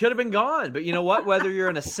 Could have been gone. But you know what? Whether you're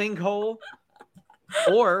in a sinkhole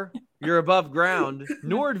or you're above ground,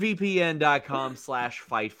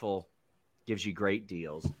 NordVPN.com/Fightful gives you great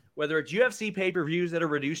deals. Whether it's UFC pay-per-views at a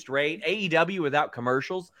reduced rate, AEW without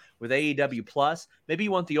commercials with AEW Plus, maybe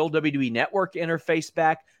you want the old WWE Network interface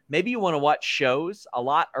back, maybe you want to watch shows a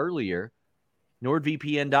lot earlier,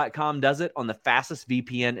 NordVPN.com does it on the fastest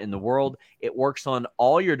VPN in the world. It works on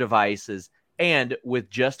all your devices and with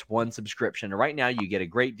just one subscription. And right now, you get a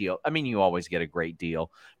great deal. I mean, you always get a great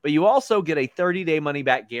deal, but you also get a 30-day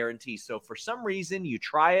money-back guarantee. So if for some reason you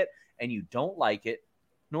try it and you don't like it,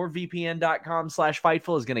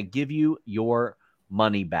 NordVPN.com/Fightful is going to give you your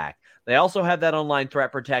money back. They also have that online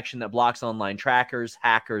threat protection that blocks online trackers,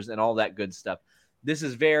 hackers, and all that good stuff. This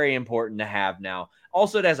is very important to have now.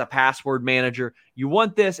 Also, it has a password manager. You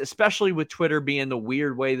want this, especially with Twitter being the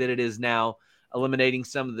weird way that it is now, eliminating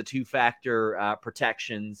some of the two-factor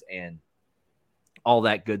protections and all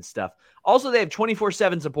that good stuff. Also, they have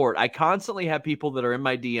 24/7 support. I constantly have people that are in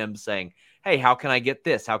my DMs saying, hey, how can I get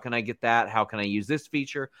this? How can I get that? How can I use this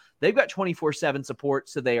feature? They've got 24/7 support,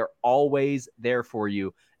 so they are always there for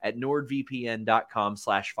you at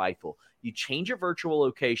NordVPN.com/Fightful. You change your virtual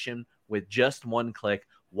location with just one click.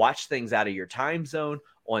 Watch things out of your time zone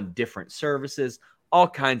on different services, all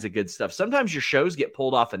kinds of good stuff. Sometimes your shows get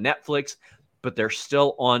pulled off of Netflix, but they're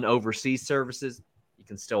still on overseas services. You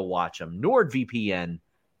can still watch them.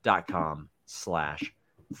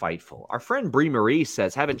 NordVPN.com/Fightful. Our friend Bree Marie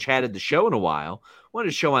says, haven't chatted the show in a while. Wanted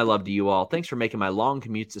to show my love to you all. Thanks for making my long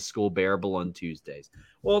commutes to school bearable on Tuesdays.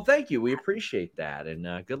 Well, thank you. We appreciate that.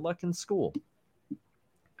 And good luck in school.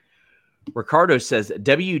 Ricardo says,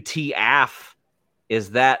 WTF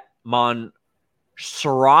is that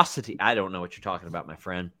monstrosity? I don't know what you're talking about, my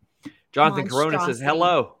friend. Jonathan Corona says,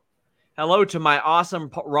 hello. Hello to my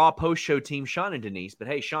awesome Raw post-show team, Sean and Denise. But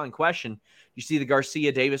hey, Sean, question. You see the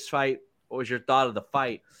Garcia-Davis fight? What was your thought of the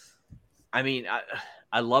fight? I mean,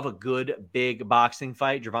 I love a good, big boxing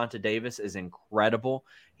fight. Gervonta Davis is incredible.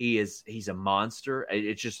 He's a monster.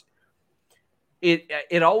 It's just,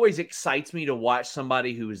 it always excites me to watch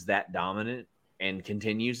somebody who is that dominant and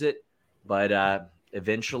continues it. But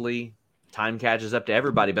eventually, time catches up to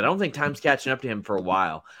everybody. But I don't think time's catching up to him for a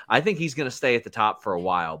while. I think he's going to stay at the top for a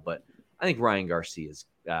while. But I think Ryan Garcia is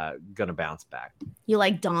going to bounce back. You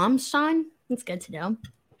like Dom, Sean? That's good to know.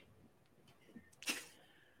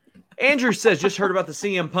 Andrew says, just heard about the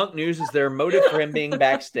CM Punk news. Is there a motive for him being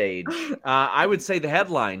backstage? I would say the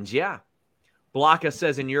headlines, yeah. Blaka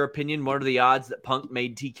says, in your opinion, what are the odds that Punk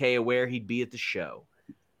made TK aware he'd be at the show?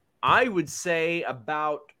 I would say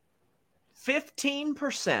about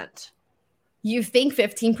 15%. You think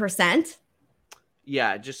 15%?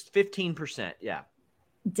 Yeah, just 15%, yeah.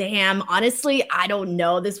 Damn, honestly, I don't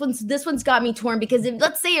know. This one's got me torn because if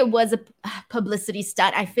let's say it was a publicity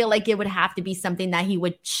stunt, I feel like it would have to be something that he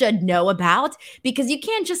should know about because you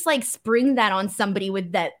can't just like spring that on somebody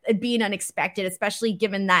with that being unexpected, especially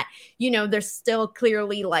given that, there's still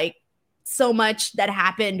clearly like so much that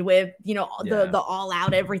happened with, the all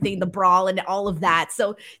out everything, the brawl and all of that.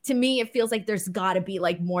 So to me, it feels like there's got to be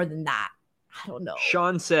like more than that. I don't know.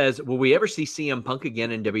 Sean says, will we ever see CM Punk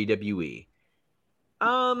again in WWE?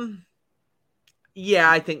 Yeah,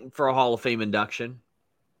 I think for a Hall of Fame induction.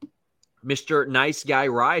 Mr. Nice Guy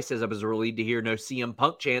Rye says I was relieved to hear no CM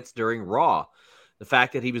Punk chants during Raw. The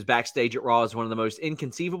fact that he was backstage at Raw is one of the most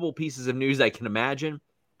inconceivable pieces of news I can imagine.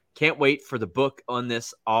 Can't wait for the book on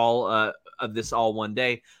this all one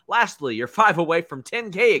day. Lastly, you're 5 away from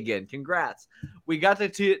 10K again. Congrats. We got to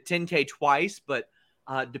 10K twice, but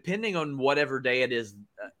depending on whatever day it is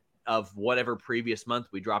of whatever previous month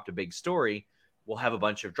we dropped a big story, we'll have a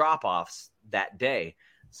bunch of drop-offs that day.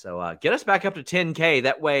 So get us back up to 10K.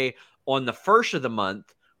 That way, on the first of the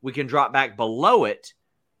month, we can drop back below it,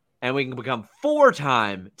 and we can become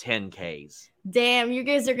 4-time 10Ks. Damn, you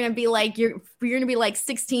guys are going to be like, you're going to be like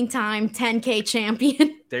 16-time 10K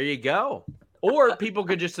champion. There you go. Or people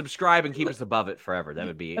could just subscribe and keep us above it forever. That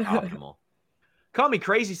would be optimal. Call Me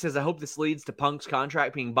Crazy says, I hope this leads to Punk's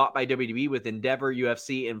contract being bought by WWE with Endeavor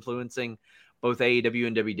UFC influencing both AEW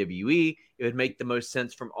and WWE. It would make the most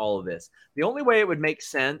sense from all of this. The only way it would make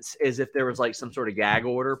sense is if there was like some sort of gag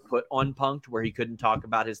order put on Punk where he couldn't talk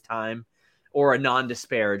about his time, or a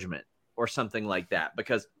non-disparagement or something like that.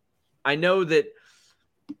 Because I know that,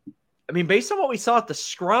 I mean, based on what we saw at the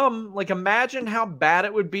Scrum, like imagine how bad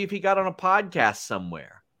it would be if he got on a podcast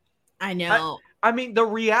somewhere. I know. I mean, the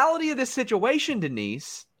reality of this situation,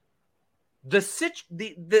 Denise, the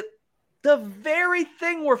very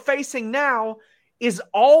thing we're facing now is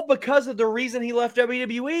all because of the reason he left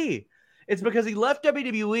WWE. It's because he left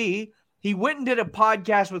WWE. He went and did a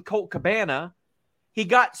podcast with Colt Cabana. He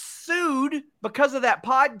got sued because of that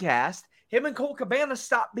podcast. Him and Colt Cabana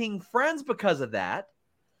stopped being friends because of that.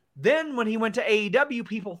 Then when he went to AEW,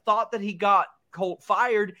 people thought that he got Colt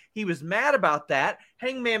fired. He was mad about that.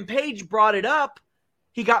 Hangman Page brought it up.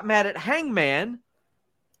 He got mad at Hangman.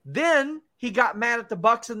 Then he got mad at the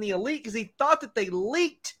Bucks and the Elite because he thought that they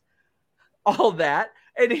leaked all that.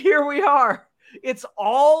 And here we are. It's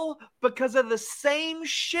all because of the same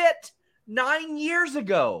shit 9 years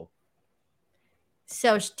ago.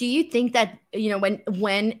 So do you think that,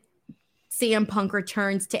 when CM Punk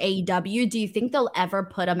returns to AEW, do you think they'll ever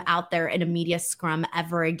put him out there in a media scrum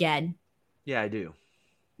ever again? Yeah, I do.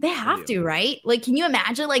 They have to, right? Like, can you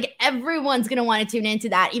imagine? Like, everyone's going to want to tune into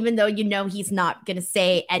that, even though he's not going to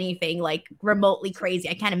say anything like remotely crazy.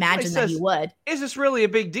 I can't imagine that he would. Is this really a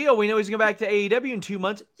big deal? We know he's going back to AEW in 2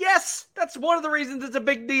 months. Yes, that's one of the reasons it's a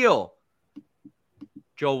big deal.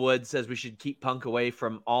 Joel Wood says we should keep Punk away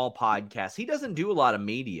from all podcasts. He doesn't do a lot of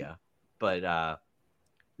media, but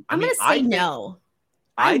I'm going to say no.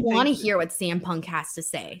 I want to hear what CM Punk has to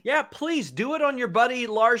say. Yeah, please do it on your buddy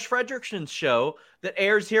Lars Fredricksson's show that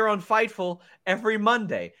airs here on Fightful every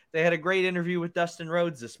Monday. They had a great interview with Dustin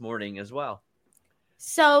Rhodes this morning as well.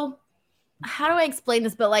 So how do I explain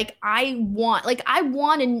this? But I know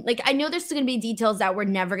there's going to be details that we're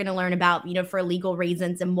never going to learn about, for legal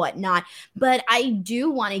reasons and whatnot. But I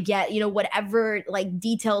do want to get, whatever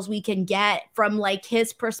details we can get from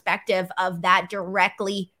his perspective of that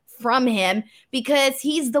directly from him, because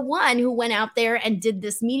he's the one who went out there and did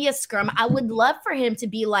this media scrum. I would love for him to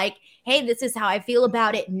be like, hey, this is how I feel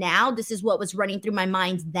about it now. This is what was running through my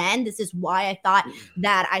mind then. This is why I thought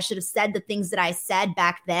that I should have said the things that I said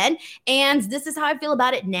back then. And this is how I feel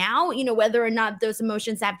about it now, whether or not those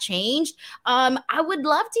emotions have changed. I would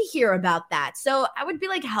love to hear about that. So I would be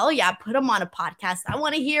like, hell yeah, put him on a podcast. I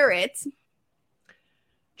want to hear it.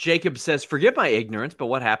 Jacob says, forgive my ignorance, but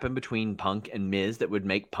what happened between Punk and Miz that would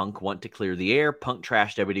make Punk want to clear the air? Punk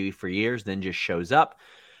trashed WWE for years, then just shows up.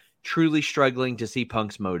 Truly struggling to see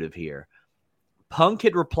Punk's motive here. Punk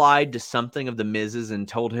had replied to something of the Miz's and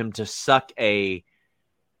told him to suck a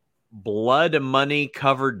blood money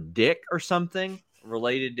covered dick or something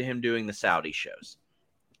related to him doing the Saudi shows.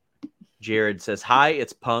 Jared says, hi,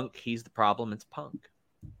 it's Punk. He's the problem. It's Punk.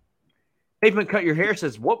 Pavement Cut Your Hair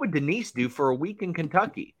says, what would Denise do for a week in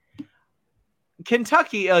Kentucky?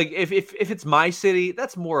 Kentucky, if it's my city,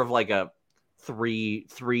 that's more of like a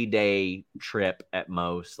three-day trip at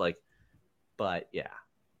most. But yeah.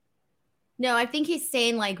 No, I think he's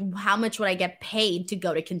saying how much would I get paid to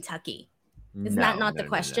go to Kentucky? Is that not the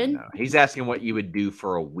question? No. He's asking what you would do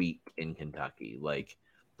for a week in Kentucky. Like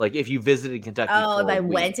if you visited Kentucky. Oh, if I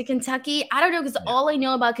went to Kentucky? I don't know, because all I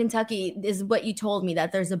know about Kentucky is what you told me,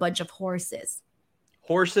 that there's a bunch of horses.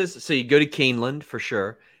 Horses? So you go to Keeneland for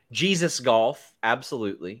sure. Jesus Golf,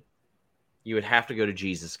 absolutely. You would have to go to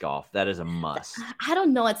Jesus Golf. That is a must. I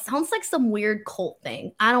don't know. It sounds like some weird cult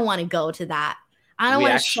thing. I don't want to go to that. I don't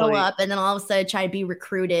want to show up and then all of a sudden try to be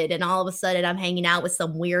recruited and all of a sudden I'm hanging out with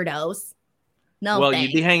some weirdos. No, well,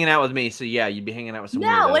 thanks. You'd be hanging out with me, so yeah, you'd be hanging out with some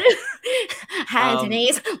weirdos. Hi,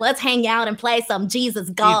 Denise. Let's hang out and play some Jesus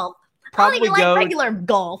golf. Probably I don't even like regular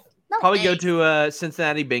golf. No, probably go to a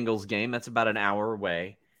Cincinnati Bengals game. That's about an hour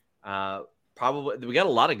away. Probably we got a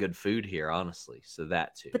lot of good food here, honestly. So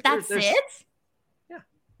that too. But that's it? Yeah,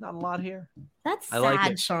 not a lot here. That's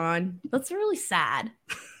sad, Sean. That's really sad.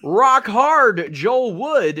 Rock hard. Joel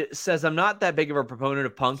Wood says, I'm not that big of a proponent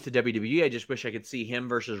of Punk to WWE. I just wish I could see him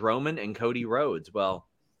versus Roman and Cody Rhodes. Well,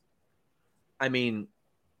 I mean,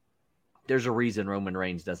 there's a reason Roman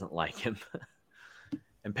Reigns doesn't like him.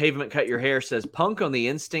 And Pavement Cut Your Hair says, Punk on the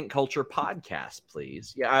Instinct Culture podcast,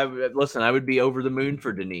 please. Yeah, I would be over the moon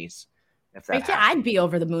for Denise. If that I'd be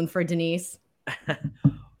over the moon for Denise.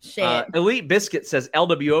 Shit. Elite Biscuit says,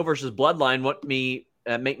 LWO versus Bloodline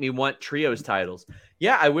make me want trios titles.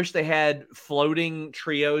 Yeah, I wish they had floating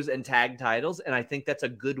trios and tag titles, and I think that's a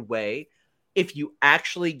good way. If you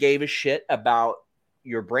actually gave a shit about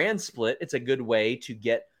your brand split, it's a good way to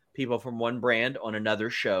get people from one brand on another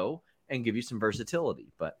show and give you some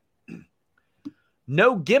versatility. But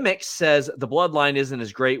No Gimmicks says the bloodline isn't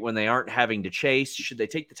as great when they aren't having to chase. Should they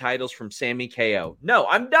take the titles from Sammy KO? No,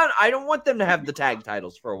 I'm done. I don't want them to have the tag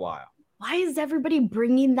titles for a while. Why is everybody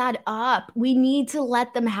bringing that up? We need to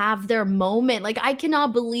let them have their moment. Like, I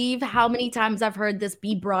cannot believe how many times I've heard this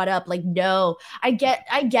be brought up. Like, no, I get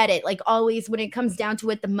it. Like, always when it comes down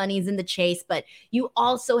to it, the money's in the chase, but you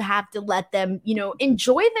also have to let them,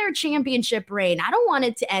 enjoy their championship reign. I don't want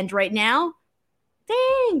it to end right now.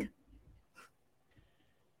 Dang.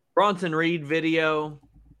 Bronson Reed video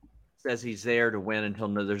says he's there to win until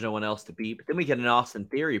there's no one else to beat. But then we get an Austin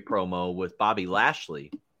Theory promo with Bobby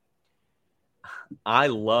Lashley. I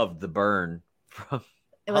loved the burn from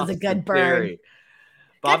It was Austin a good burn. Theory.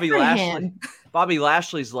 Bobby Lashley. Bobby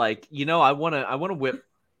Lashley's like, I want to whip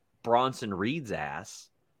Bronson Reed's ass.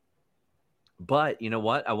 But you know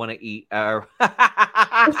what? I want to eat. Sean, what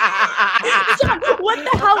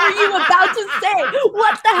the hell were you about to say?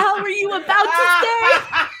 What the hell were you about to say?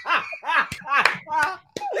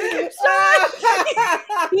 Sean,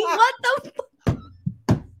 what the?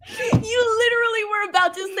 You literally were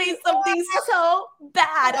about to say something so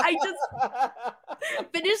bad. I just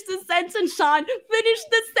finished the sentence, Sean. Finish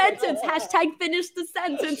the sentence. Hashtag finish the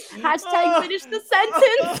sentence. Hashtag finish the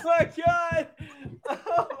sentence. Oh my god.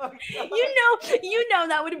 Oh my God. You know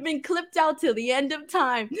that would have been clipped out till the end of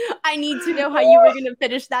time. I need to know how you were going to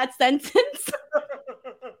finish that sentence.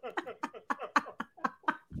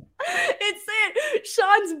 It's it.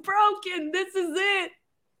 Sean's broken. This is it.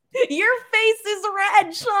 Your face is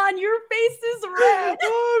red, Sean. Your face is red.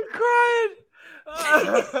 Oh, I'm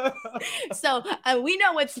crying. So we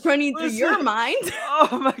know what's running through your mind.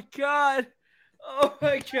 Oh my god. Oh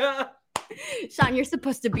my god. Sean, you're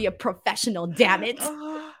supposed to be a professional, damn it.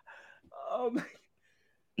 Oh my.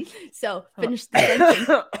 So finish the sentence.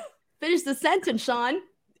 Finish the sentence, Sean.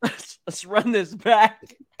 Let's run this back.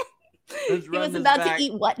 He was about to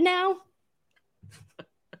eat what now?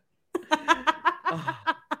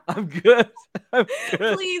 I'm good. I'm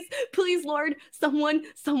good. Please, Lord, someone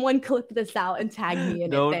clip this out and tag me in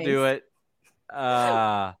it. Don't do it.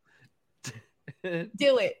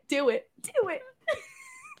 Do it.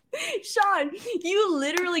 Sean, you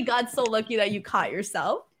literally got so lucky that you caught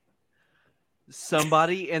yourself.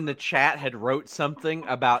 Somebody in the chat had wrote something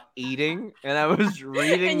about eating, and I was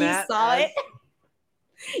reading and that. You saw it?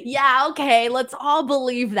 Yeah, okay. Let's all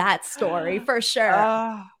believe that story for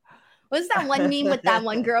sure. What's that one meme with that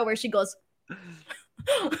one girl where she goes,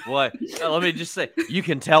 what? Let me just say, you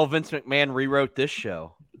can tell Vince McMahon rewrote this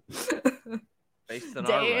show. Based on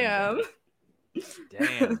damn.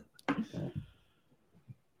 Damn.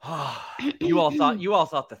 You all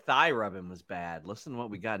thought the thigh rubbing was bad. Listen to what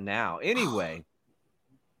we got now. Anyway.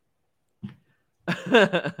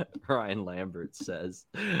 Ryan Lambert says,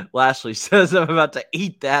 Lashley says, I'm about to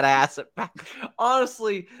eat that ass.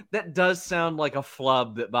 Honestly, that does sound like a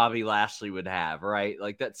flub that Bobby Lashley would have, right?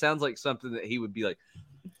 Like that sounds like something that he would be like,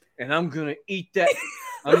 and I'm going to eat that.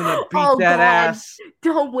 I'm going to beat that ass.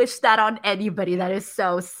 Don't wish that on anybody. That is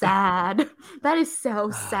so sad. That is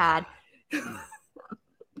so sad.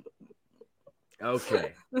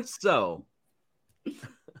 Okay. So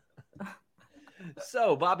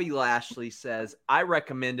Bobby Lashley says, I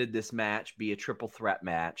recommended this match be a triple threat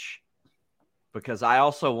match because I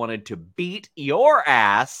also wanted to beat your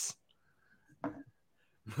ass.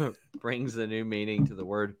 Brings a new meaning to the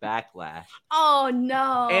word backlash. Oh,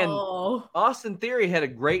 no. And Austin Theory had a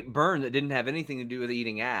great burn that didn't have anything to do with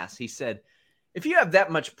eating ass. He said, if you have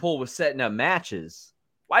that much pull with setting up matches,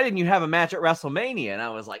 why didn't you have a match at WrestleMania? And I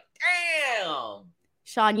was like, damn.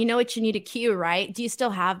 Sean, you know what you need to cue, right? Do you still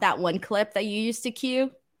have that one clip that you used to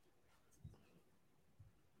cue?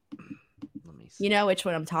 Let me see. You know which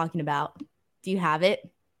one I'm talking about. Do you have it?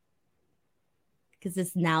 Because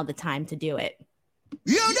it's now the time to do it.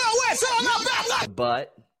 You know it's all about.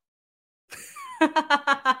 But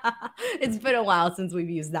it's been a while since we've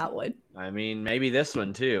used that one. I mean, maybe this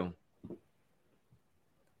one too.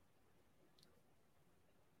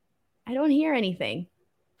 I don't hear anything.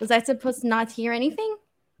 Was I supposed to not hear anything?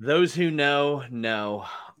 Those who know.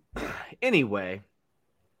 Anyway.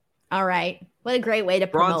 All right. What a great way to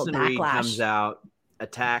promote Bronson Backlash. Reed comes out,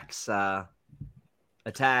 attacks, and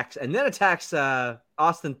then attacks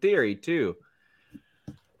Austin Theory too.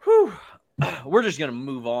 Whew. We're just going to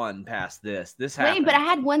move on past this. This happened. Wait, but I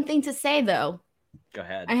had one thing to say, though. Go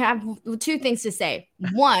ahead. I have two things to say.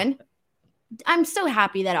 One, I'm so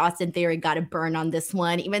happy that Austin Theory got a burn on this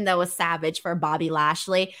one, even though it was savage for Bobby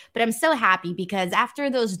Lashley. But I'm so happy because after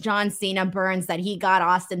those John Cena burns that he got,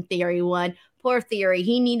 Austin Theory one, Poor Theory.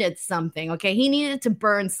 He needed something, okay? He needed to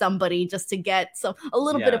burn somebody just to get a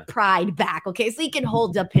little bit of pride back, okay? So he can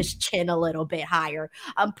hold up his chin a little bit higher.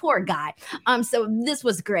 Poor guy. So this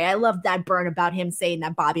was great. I love that burn about him saying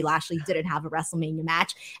that Bobby Lashley didn't have a WrestleMania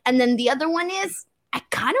match. And then the other one is, I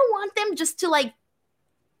kind of want them just to like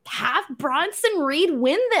have Bronson Reed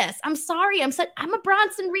win this. I'm sorry. I'm a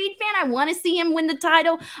Bronson Reed fan. I want to see him win the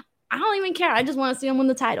title. I don't even care. I just want to see him win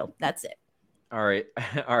the title. That's it. All right.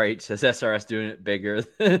 All right. Says SRS doing it bigger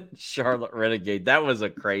than Charlotte Renegade. That was a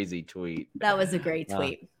crazy tweet. That was a great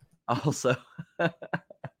tweet. Also,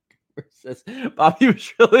 says Bobby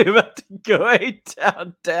was really about to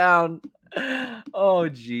go down. Oh,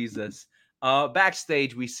 Jesus.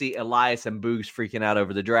 Backstage, we see Elias and Boogs freaking out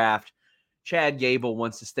over the draft. Chad Gable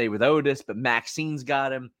wants to stay with Otis, but Maxine's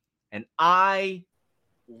got him. And I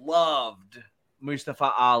loved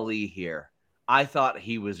Mustafa Ali here. I thought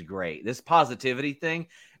he was great. This positivity thing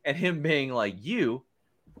and him being like, you,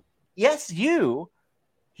 yes, you,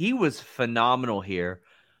 he was phenomenal here.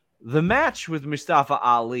 The match with Mustafa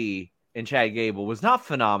Ali and Chad Gable was not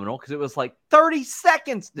phenomenal because it was like 30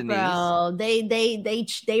 seconds, Denise. Bro,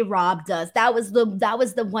 they robbed us. That was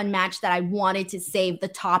the one match that I wanted to save the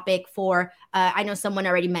topic for. I know someone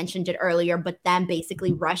already mentioned it earlier, but them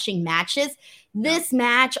basically rushing matches. This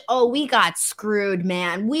match, we got screwed,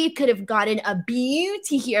 man. We could have gotten a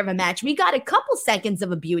beauty here of a match. We got a couple seconds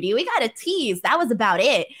of a beauty. We got a tease. That was about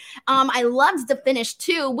it. I loved the finish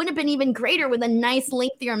too. Would have been even greater with a nice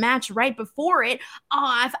lengthier match right before it.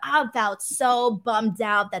 I felt so bummed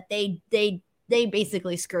out that they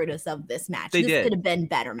basically screwed us of this match. This could have been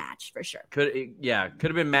better match for sure. Could have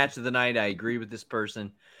been match of the night. I agree with this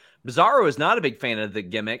person. Bizarro is not a big fan of the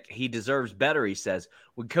gimmick. He deserves better, he says.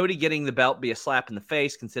 Would Cody getting the belt be a slap in the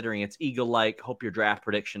face, considering it's eagle-like? Hope your draft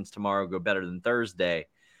predictions tomorrow go better than Thursday.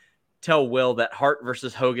 Tell Will that Hart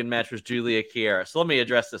versus Hogan match was Julia Kiera. So let me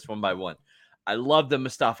address this one by one. I love the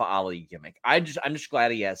Mustafa Ali gimmick. I'm just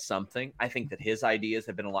glad he has something. I think that his ideas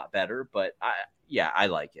have been a lot better, but I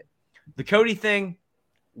like it. The Cody thing,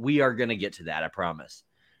 we are going to get to that, I promise.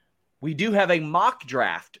 We do have a mock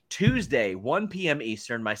draft Tuesday, 1 p.m.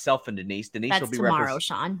 Eastern, myself and Denise. Denise will be tomorrow,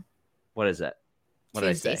 Sean. What is that? What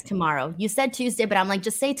Tuesday's did I say? Tomorrow. You said Tuesday, but I'm like,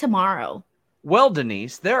 just say tomorrow. Well,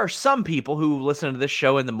 Denise, there are some people who listen to this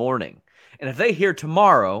show in the morning. And if they hear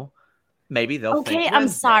tomorrow, maybe they'll think Wednesday. I'm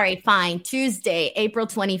sorry. Fine. Tuesday, April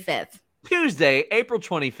 25th. Tuesday, April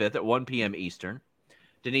 25th at 1 p.m. Eastern.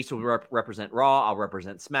 Denise will represent Raw. I'll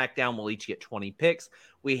represent SmackDown. We'll each get 20 picks.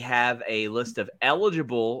 We have a list of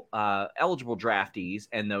eligible draftees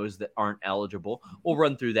and those that aren't eligible. We'll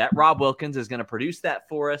run through that. Rob Wilkins is going to produce that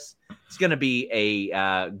for us. It's going to be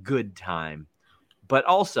a good time. But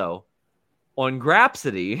also, on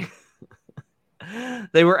Grapsody,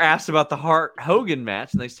 they were asked about the Hart-Hogan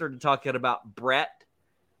match, and they started talking about Brett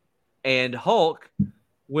and Hulk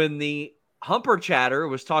when the Humper Chatter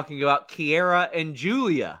was talking about Kiera and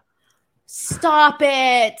Julia. Stop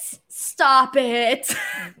it.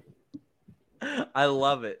 I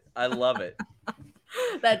love it.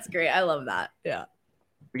 That's great. I love that. Yeah.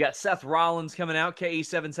 We got Seth Rollins coming out.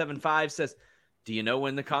 KE775 says, do you know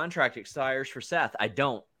when the contract expires for Seth? I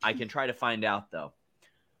don't. I can try to find out, though.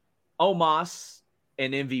 Omos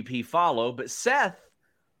and MVP follow, but Seth,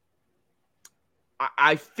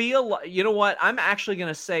 I feel, you know what? I'm actually going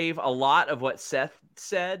to save a lot of what Seth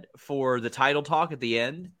said for the title talk at the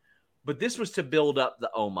end, but this was to build up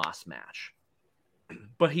the Omos match.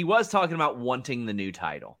 But he was talking about wanting the new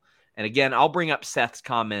title. And again, I'll bring up Seth's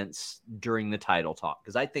comments during the title talk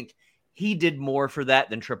because I think he did more for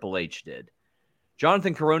that than Triple H did.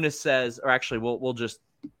 Jonathan Coronas says, or actually, we'll just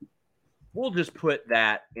put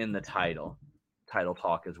that in the title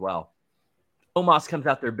talk as well. Omos comes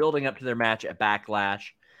out there building up to their match at Backlash.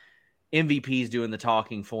 MVP's doing the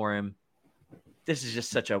talking for him. This is just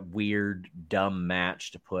such a weird, dumb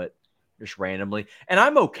match to put just randomly. And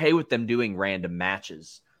I'm okay with them doing random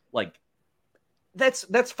matches. Like, that's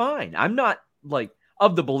fine. I'm not, like,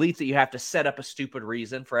 of the belief that you have to set up a stupid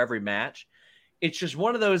reason for every match. It's just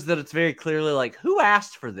one of those that it's very clearly like, who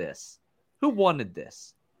asked for this? Who wanted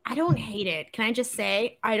this? I don't hate it. Can I just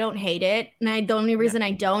say I don't hate it? And the only reason I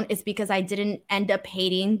don't is because I didn't end up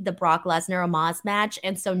hating the Brock Lesnar-Omos match.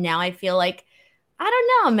 And so now I feel like, I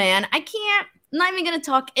don't know, man. I'm not even going to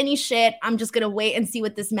talk any shit. I'm just going to wait and see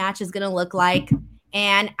what this match is going to look like.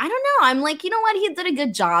 And I don't know. I'm like, you know what? He did a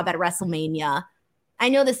good job at WrestleMania. I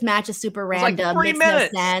know this match is super random. Like 3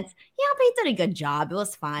 minutes. No sense. Yeah, but he did a good job. It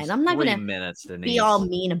was fine. I'm not going to be all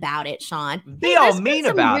mean about it, Sean. Be all mean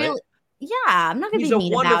about it? Yeah, I'm not going to be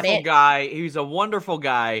mean about it. He's a wonderful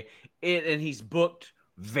guy, and he's booked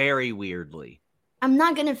very weirdly. I'm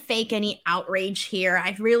not going to fake any outrage here.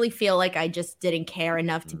 I really feel like I just didn't care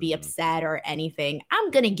enough to be upset or anything.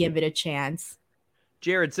 I'm going to give it a chance.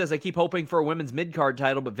 Jared says, I keep hoping for a women's mid-card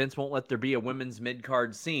title, but Vince won't let there be a women's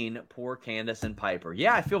mid-card scene. Poor Candace and Piper.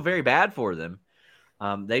 Yeah, I feel very bad for them.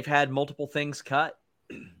 They've had multiple things cut.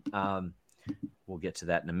 We'll get to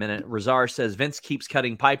that in a minute. Razar says, Vince keeps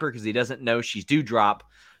cutting Piper because he doesn't know she's due drop.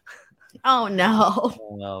 Oh, no.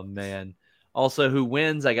 Oh, man. Also, who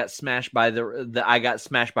wins? I got smashed by I got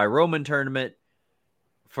smashed by Roman tournament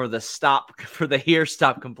for the stop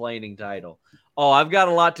complaining title. Oh, I've got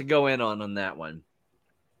a lot to go in on that one.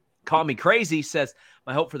 Call Me Crazy says,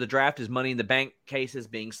 my hope for the draft is Money in the Bank cases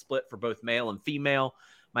being split for both male and female.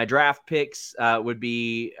 My draft picks would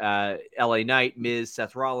be LA Knight, Miz,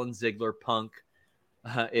 Seth Rollins, Ziggler, Punk.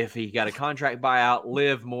 If he got a contract buyout,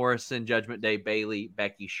 Liv, Morrison, Judgment Day, Bayley,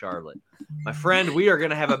 Becky, Charlotte. My friend, we are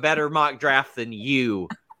going to have a better mock draft than you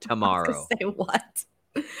tomorrow. Say what?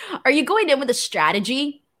 Are you going in with a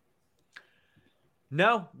strategy?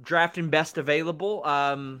 No, drafting best available.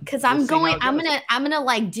 Because I'm gonna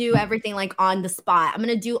like do everything like on the spot. I'm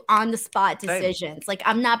gonna do on the spot decisions. Same. Like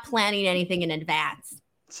I'm not planning anything in advance.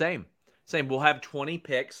 Same. We'll have 20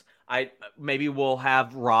 picks. Maybe we'll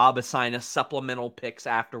have Rob assign us supplemental picks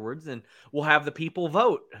afterwards, and we'll have the people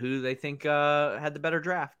vote who they think had the better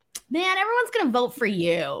draft. Man, everyone's gonna vote for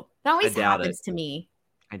you. That always happens to me.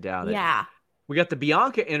 I doubt it. Yeah. We got the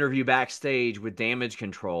Bianca interview backstage with Damage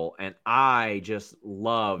Control, and I just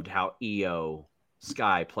loved how Io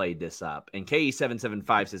Sky played this up. And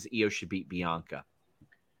KE775 says Io should beat Bianca.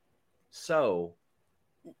 So,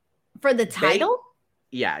 for the title?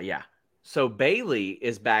 Yeah. So Bayley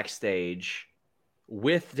is backstage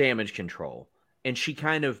with Damage Control, and she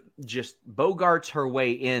kind of just bogarts her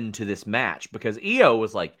way into this match because Io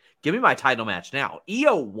was like, give me my title match now.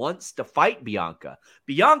 Io wants to fight Bianca.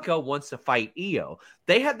 Bianca wants to fight Io.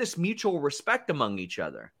 They have this mutual respect among each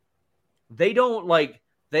other. They don't like,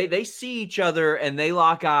 they see each other and they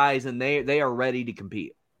lock eyes and they are ready to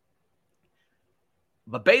compete.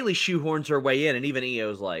 But Bayley shoehorns her way in, and even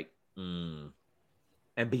Io's like, And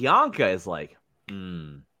Bianca is like,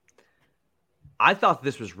 I thought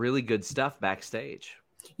this was really good stuff backstage.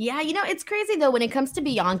 Yeah, it's crazy though. When it comes to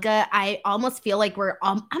Bianca, I almost feel like we're,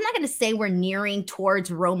 I'm not going to say we're nearing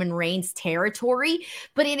towards Roman Reigns territory,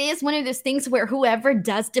 but it is one of those things where whoever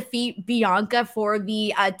does defeat Bianca for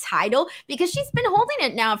the title, because she's been holding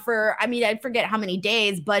it now for, I forget how many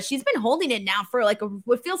days, but she's been holding it now for like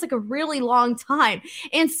what feels like a really long time.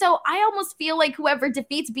 And so I almost feel like whoever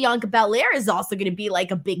defeats Bianca Belair is also going to be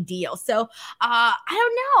like a big deal. So I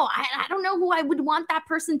don't know. I don't know who I would want that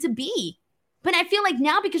person to be. But I feel like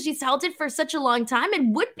now, because she's held it for such a long time, it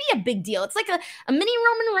would be a big deal. It's like a mini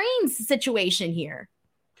Roman Reigns situation here.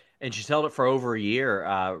 And she's held it for over a year.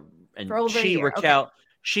 Raquel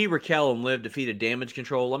and Liv defeated Damage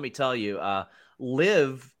Control. Let me tell you,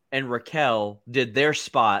 Liv and Raquel did their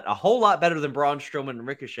spot a whole lot better than Braun Strowman and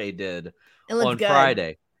Ricochet did on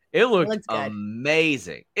Friday. It looked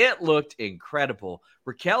amazing. It looked incredible.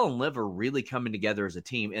 Raquel and Liv are really coming together as a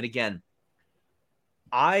team. And again,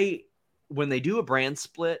 when they do a brand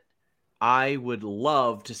split, I would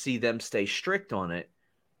love to see them stay strict on it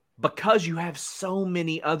because you have so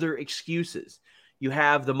many other excuses. You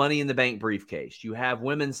have the Money in the Bank briefcase. You have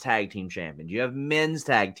women's tag team champions. You have men's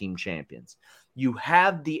tag team champions. You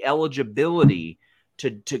have the eligibility to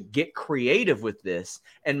get creative with this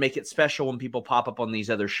and make it special when people pop up on these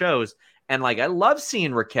other shows. And I love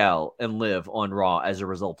seeing Raquel and Liv on Raw as a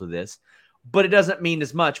result of this, but it doesn't mean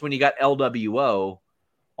as much when you got LWO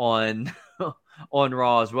on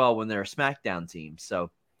Raw as well when they're a SmackDown team. So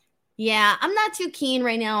yeah, I'm not too keen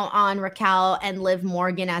right now on Raquel and Liv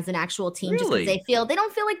Morgan as an actual team. Really? Just because they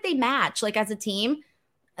don't feel like they match, like as a team.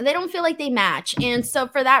 They don't feel like they match. And so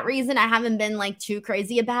for that reason, I haven't been too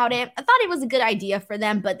crazy about it. I thought it was a good idea for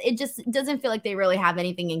them, but it just doesn't feel like they really have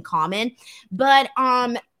anything in common. But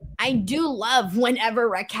I do love whenever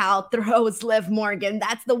Raquel throws Liv Morgan.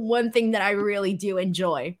 That's the one thing that I really do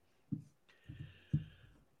enjoy.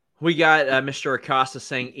 We got Mr. Acosta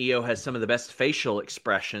saying Io has some of the best facial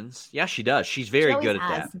expressions. Yeah, she does. She's very good at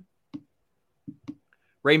that.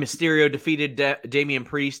 Rey Mysterio defeated Damian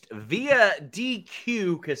Priest via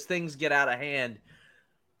DQ because things get out of hand.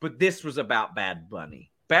 But this was about Bad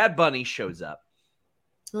Bunny. Bad Bunny shows up.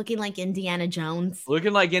 Looking like Indiana Jones.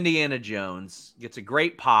 Gets a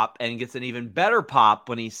great pop and gets an even better pop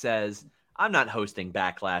when he says, I'm not hosting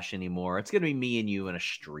Backlash anymore. It's going to be me and you in a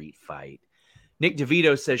street fight. Nick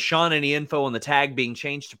DeVito says, Sean, any info on the tag being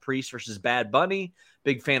changed to Priest versus Bad Bunny?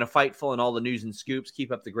 Big fan of Fightful and all the news and scoops.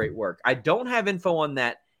 Keep up the great work. I don't have info on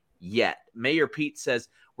that yet. Mayor Pete says,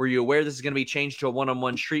 Were you aware this is going to be changed to a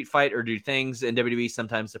one-on-one street fight, or do things in WWE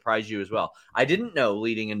sometimes surprise you as well? I didn't know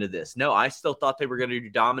leading into this. No, I still thought they were going to do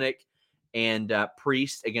Dominic and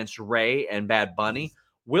Priest against Ray and Bad Bunny.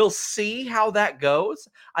 We'll see how that goes.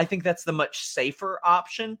 I think that's the much safer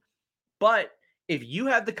option. But if you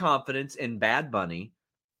have the confidence in Bad Bunny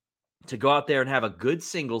to go out there and have a good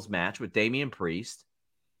singles match with Damian Priest,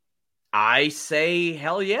 I say,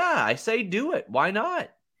 hell yeah. I say do it. Why not?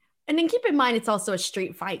 And then keep in mind, it's also a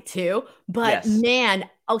street fight too. But Yes. man,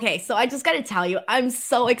 okay, so I just got to tell you, I'm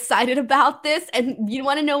so excited about this. And you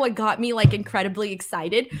want to know what got me like incredibly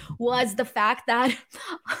excited was the fact that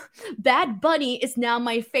Bad Bunny is now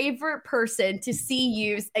my favorite person to see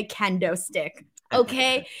use a kendo stick.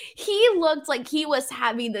 Okay, he looked like he was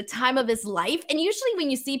having the time of his life. And usually when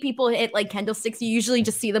you see people hit like kendo sticks, you usually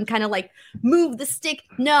just see them kind of like move the stick.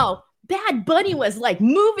 No, Bad Bunny was like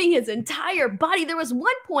moving his entire body. There was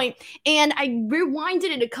one point, and I rewinded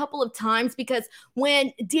it a couple of times, because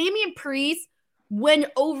when Damian Priest went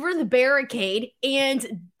over the barricade and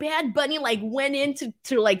Bad Bunny like went in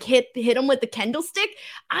to like hit him with the kendo stick,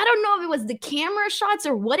 I don't know if it was the camera shots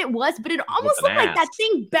or what it was, but it almost looked like that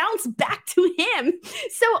thing bounced back to him.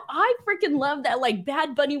 So I freaking love that. Like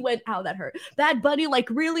Bad Bunny went, ow, that hurt. Bad Bunny like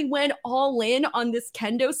really went all in on this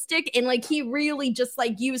kendo stick, and like he really just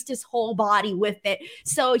like used his whole body with it.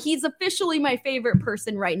 So he's officially my favorite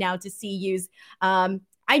person right now to see use.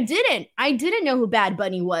 I didn't know who Bad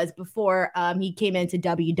Bunny was before he came into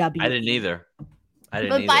WWE. I didn't either.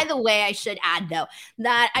 By the way, I should add though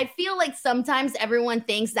that I feel like sometimes everyone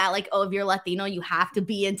thinks that like, oh, if you're Latino, you have to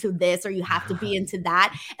be into this or you have to be into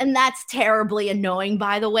that. And that's terribly annoying,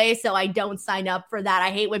 by the way. So I don't sign up for that.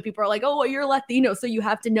 I hate when people are like, oh, well, you're Latino, so you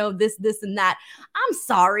have to know this, and that. I'm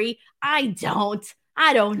sorry. I don't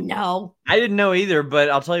know. I didn't know either, but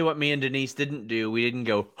I'll tell you what me and Denise didn't do. We didn't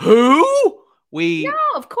go, who? No,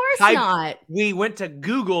 of course not. We went to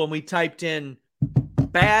Google and we typed in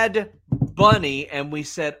Bad Bunny and we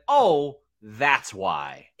said, oh, that's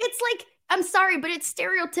why. It's like, I'm sorry, but it's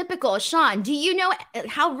stereotypical. Sean, do you know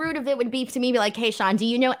how rude of it would be to me be like, hey, Sean, do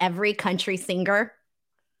you know every country singer?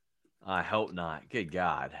 I hope not. Good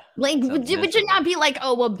God. Like, would you not be like,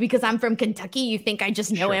 oh, well, because I'm from Kentucky, you think I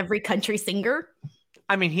just know every country singer?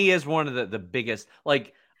 I mean, he is one of the biggest,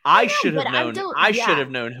 like, I should have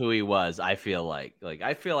known who he was. I feel like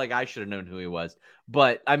I should have known who he was.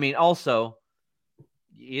 But I mean, also,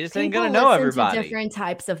 you just ain't gonna know everybody. To different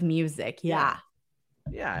types of music, yeah,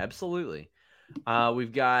 absolutely.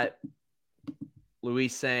 We've got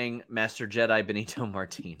Luis saying Master Jedi Benito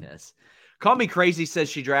Martinez. Call Me Crazy says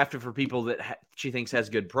she drafted for people that she thinks has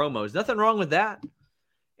good promos. Nothing wrong with that.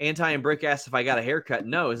 Anti and Brick asked if I got a haircut.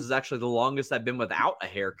 No, this is actually the longest I've been without a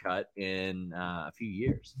haircut in a few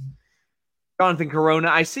years. Jonathan Corona,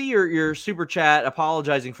 I see your super chat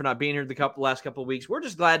apologizing for not being here the last couple of weeks. We're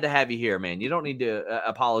just glad to have you here, man. You don't need to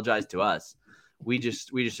apologize to us. We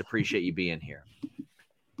just appreciate you being here.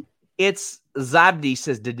 It's Zabdi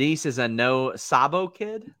says Denise is a no Sabo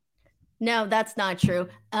kid. No, that's not true.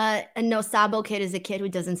 A no Sabo kid is a kid who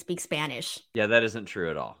doesn't speak Spanish. Yeah, that isn't true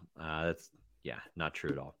at all. That's not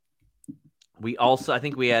true at all. We also, I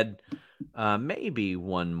think we had maybe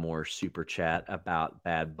one more super chat about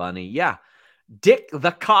Bad Bunny. Yeah. Dick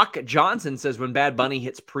the Cock Johnson says when Bad Bunny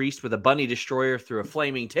hits Priest with a bunny destroyer through a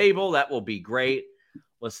flaming table, that will be great.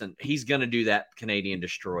 Listen, he's going to do that Canadian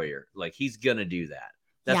destroyer. Like, he's going to do that.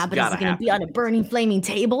 That's but is it going to be on a burning flaming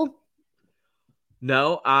table?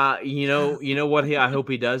 No. You know what I hope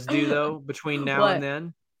he does do, though, between now and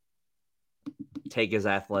then? Take his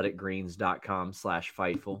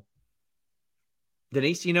athleticgreens.com/Fightful.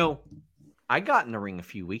 Denise, I got in the ring a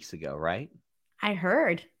few weeks ago, right? I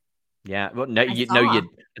heard. Yeah. Well, no, I was going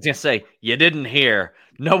to say, you didn't hear.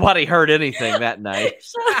 Nobody heard anything that night.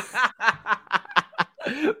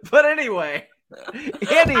 But anyway.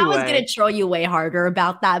 I was going to troll you way harder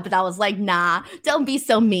about that, but I was like, nah, don't be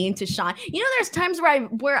so mean to Sean. There's times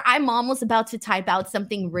where I'm almost about to type out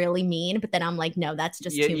something really mean, but then I'm like, no, that's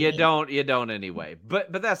just too mean. You don't anyway.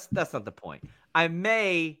 But that's not the point. I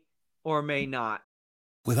may or may not.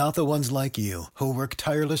 Without the ones like you who work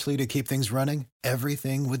tirelessly to keep things running,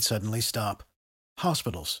 everything would suddenly stop.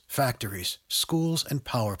 Hospitals, factories, schools, and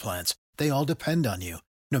power plants, they all depend on you.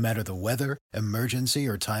 No matter the weather, emergency,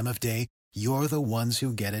 or time of day, you're the ones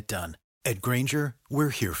who get it done. At Grainger, we're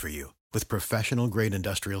here for you with professional-grade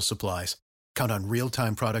industrial supplies. Count on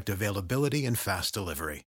real-time product availability and fast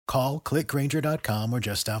delivery. Call, clickgrainger.com, or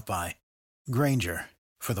just stop by. Grainger,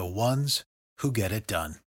 for the ones who get it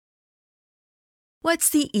done.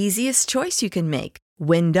 What's the easiest choice you can make?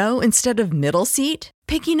 Window instead of middle seat?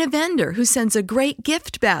 Picking a vendor who sends a great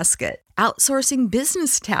gift basket? Outsourcing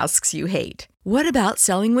business tasks you hate? What about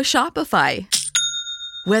selling with Shopify?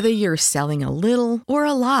 Whether you're selling a little or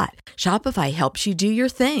a lot, Shopify helps you do your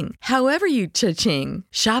thing, however you cha-ching.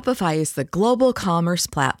 Shopify is the global commerce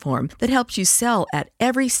platform that helps you sell at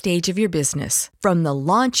every stage of your business. From the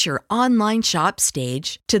launch your online shop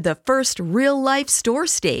stage to the first real-life store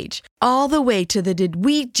stage, all the way to the did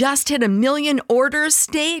we just hit a million orders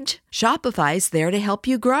stage. Shopify's there to help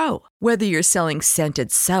you grow. Whether you're selling scented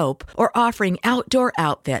soap or offering outdoor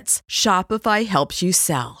outfits, Shopify helps you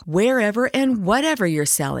sell. Wherever and whatever you're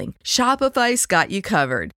selling, Shopify's got you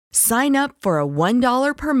covered. Sign up for a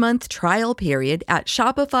 $1 per month trial period at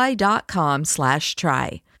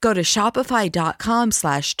shopify.com/try. Go to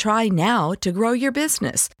shopify.com/try now to grow your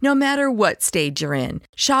business, no matter what stage you're in.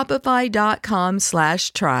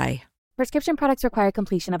 Shopify.com/try. Prescription products require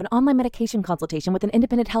completion of an online medication consultation with an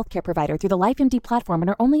independent healthcare provider through the LifeMD platform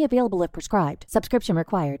and are only available if prescribed. Subscription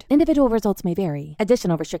required. Individual results may vary.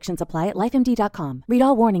 Additional restrictions apply at lifemd.com. Read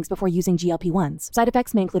all warnings before using GLP-1s. Side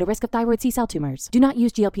effects may include a risk of thyroid C-cell tumors. Do not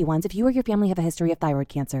use GLP-1s if you or your family have a history of thyroid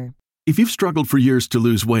cancer. If you've struggled for years to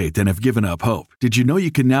lose weight and have given up hope, did you know you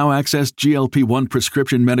can now access GLP-1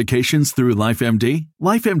 prescription medications through LifeMD?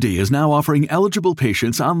 LifeMD is now offering eligible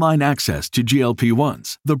patients online access to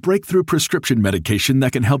GLP-1s, the breakthrough prescription medication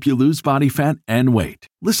that can help you lose body fat and weight.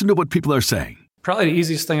 Listen to what people are saying. Probably the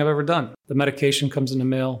easiest thing I've ever done. The medication comes in the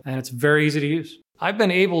mail, and it's very easy to use. I've been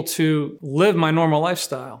able to live my normal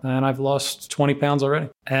lifestyle, and I've lost 20 pounds already,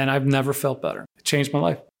 and I've never felt better. It changed my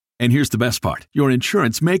life. And here's the best part. Your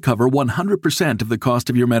insurance may cover 100% of the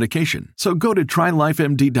cost of your medication. So go to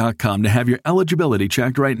trylifemd.com to have your eligibility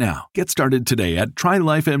checked right now. Get started today at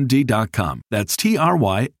trylifemd.com. That's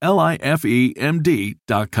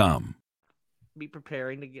trylifemd.com. Be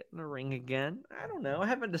preparing to get in the ring again. I don't know. I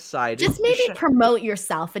haven't decided. Just maybe promote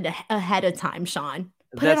yourself ahead of time, Sean.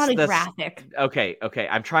 Put it on a graphic. Okay.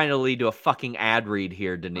 I'm trying to lead to a fucking ad read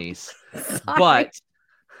here, Denise. But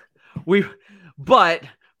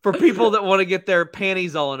for people that want to get their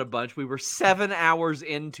panties all in a bunch, we were 7 hours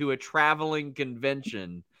into a traveling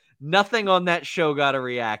convention. Nothing on that show got a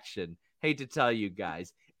reaction. Hate to tell you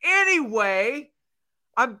guys. Anyway,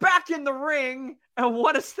 I'm back in the ring and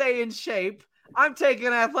want to stay in shape. I'm taking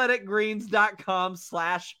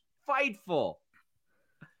athleticgreens.com/fightful.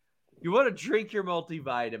 You want to drink your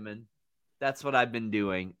multivitamin? That's what I've been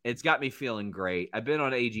doing. It's got me feeling great. I've been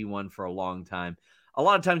on AG1 for a long time. A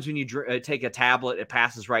lot of times when you take a tablet, it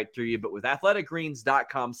passes right through you. But with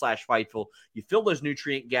athleticgreens.com/fightful, you fill those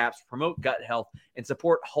nutrient gaps, promote gut health, and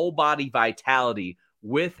support whole body vitality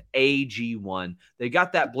with AG1. They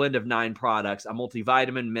got that blend of 9 products, a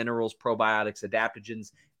multivitamin, minerals, probiotics,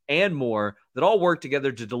 adaptogens, and more that all work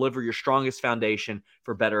together to deliver your strongest foundation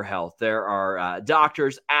for better health. There are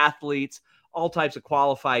doctors, athletes, all types of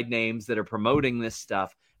qualified names that are promoting this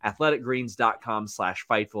stuff.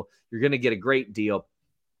 athleticgreens.com/fightful. You're going to get a great deal.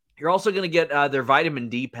 You're also going to get their vitamin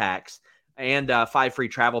D packs and 5 free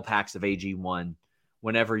travel packs of AG1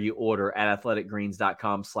 whenever you order at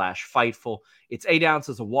athleticgreens.com/fightful. It's 8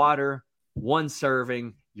 ounces of water, 1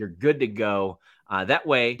 serving. You're good to go. That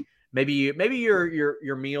way, maybe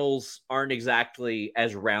your meals aren't exactly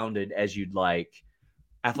as rounded as you'd like.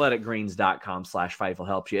 athleticgreens.com/fightful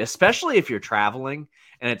helps you, especially if you're traveling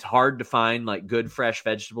and it's hard to find like good fresh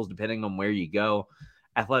vegetables depending on where you go.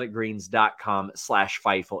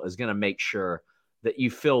 athleticgreens.com/fightful is going to make sure that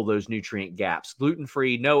you fill those nutrient gaps.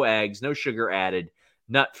 Gluten-free, no eggs, no sugar added,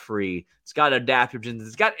 nut-free. It's got adaptogens.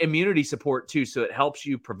 It's got immunity support too, so it helps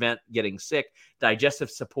you prevent getting sick.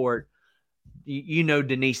 Digestive support. You know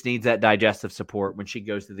Denise needs that digestive support when she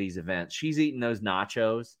goes to these events. She's eating those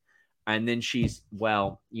nachos. And then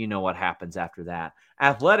you know what happens after that.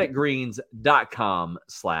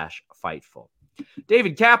 athleticgreens.com/fightful.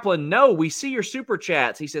 David Kaplan, no, we see your super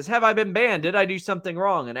chats. He says, have I been banned? Did I do something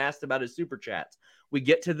wrong? And asked about his super chats. We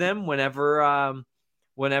get to them whenever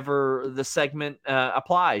the segment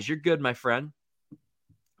applies. You're good, my friend.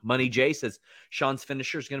 Money J says, Sean's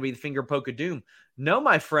finisher is going to be the finger poke of doom. No,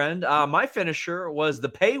 my friend, my finisher was the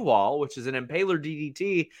paywall, which is an impaler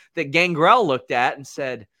DDT that Gangrel looked at and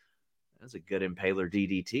said, that's a good impaler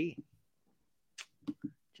DDT.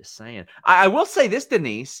 Just saying. I will say this,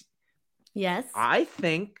 Denise. Yes. I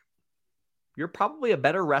think you're probably a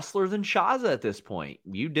better wrestler than Shaza at this point.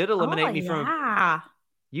 You did eliminate me from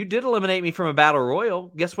a battle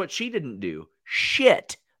royal. Guess what she didn't do?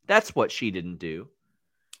 Shit. That's what she didn't do.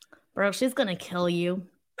 Bro, she's gonna kill you.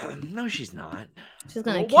 No, she's not. She's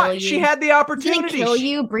gonna kill you. She had the opportunity. She's gonna kill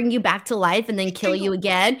you, bring you back to life, and then kill you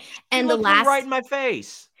again. And the last right in my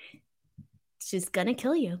face. She's gonna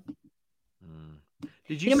kill you.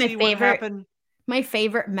 Did you see what happened? My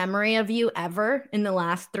favorite memory of you ever in the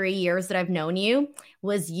last 3 years that I've known you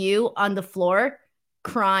was you on the floor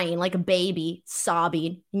crying like a baby,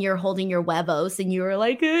 sobbing, and you're holding your huevos, and you were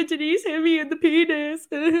like, Denise hit me in the penis.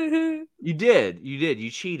 You did.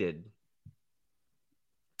 You cheated.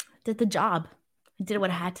 Did the job. I did what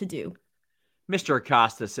I had to do. Mr.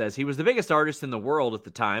 Acosta says he was the biggest artist in the world at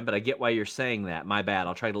the time, but I get why you're saying that. My bad.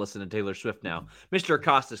 I'll try to listen to Taylor Swift now. Mr.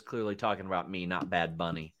 Acosta is clearly talking about me, not Bad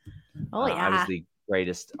Bunny. Oh, yeah. I was the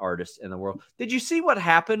greatest artist in the world. Did you see what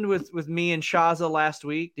happened with me and Shaza last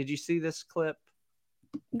week? Did you see this clip?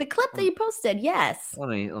 The clip that you posted, yes. Let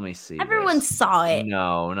me see. Everyone saw it.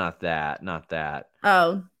 No, not that. Not that.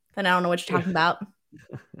 Oh, then I don't know what you're talking about.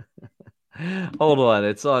 Hold on.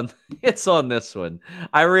 It's on this one.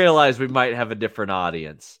 I realize we might have a different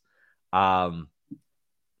audience. I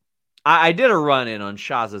did a run-in on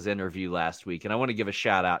Shaza's interview last week, and I want to give a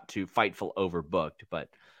shout-out to Fightful Overbooked. But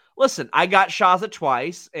listen, I got Shaza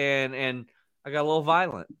twice, and I got a little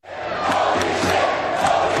violent.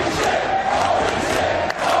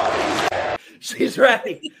 She's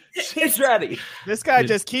ready. She's ready. This guy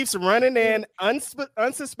just keeps running in,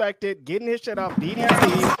 unsuspected, getting his shit off, beating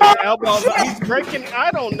his knees, elbows. He's breaking.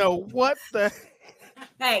 I don't know what the.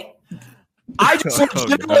 Hey. I just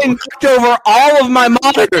literally knocked over all of my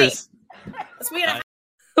monitors.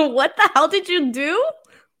 What the hell did you do?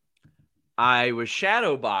 I was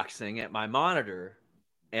shadow boxing at my monitor,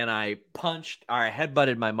 and I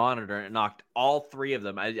headbutted my monitor, and it knocked all three of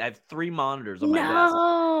them. I have 3 monitors on my desk.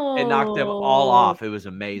 It knocked them all off. It was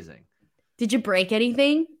amazing. Did you break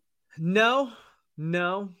anything? No.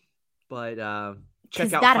 But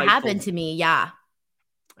check out that Fightful. happened to me, yeah.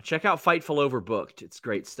 Check out Fightful Overbooked. It's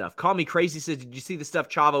great stuff. Call Me Crazy says, did you see the stuff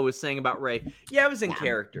Chavo was saying about Ray? Yeah, it was in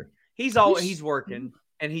character. He's working,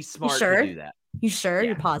 and he's smart to do that. You sure? Yeah.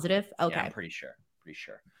 You're positive? Okay. Yeah, I'm pretty sure.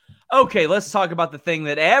 Okay, let's talk about the thing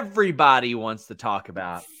that everybody wants to talk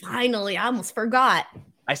about. Finally, I almost forgot.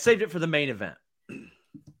 I saved it for the main event.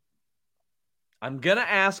 I'm going to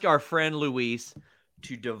ask our friend Luis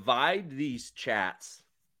to divide these chats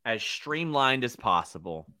as streamlined as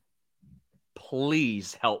possible.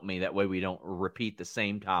 Please help me. That way we don't repeat the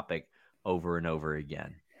same topic over and over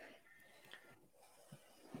again.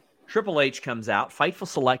 Triple H comes out.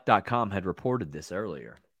 FightfulSelect.com had reported this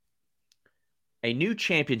earlier. A new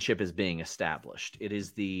championship is being established. It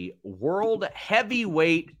is the World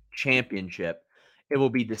Heavyweight Championship. It will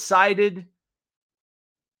be decided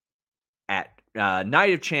at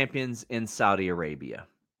Night of Champions in Saudi Arabia.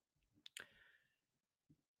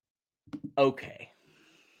 Okay.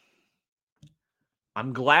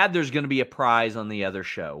 I'm glad there's going to be a prize on the other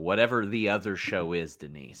show, whatever the other show is,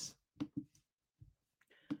 Denise.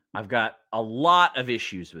 I've got a lot of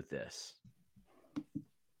issues with this.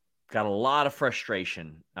 Got a lot of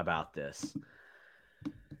frustration about this.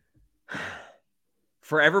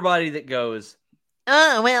 For everybody that goes,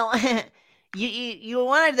 oh, well, you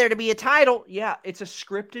wanted there to be a title. Yeah, it's a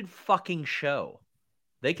scripted fucking show.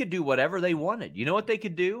 They could do whatever they wanted. You know what they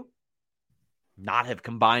could do? Not have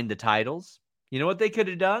combined the titles. You know what they could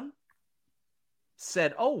have done?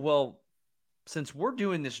 Said, oh, well, since we're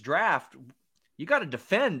doing this draft, you got to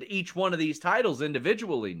defend each one of these titles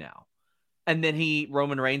individually now. And then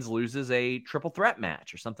Roman Reigns loses a triple threat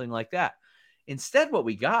match or something like that. Instead, what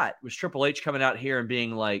we got was Triple H coming out here and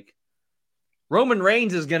being like, Roman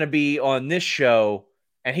Reigns is going to be on this show,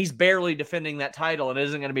 and he's barely defending that title and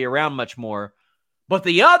isn't going to be around much more. But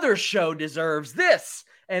the other show deserves this,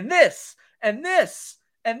 and this, and this,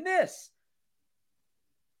 and this.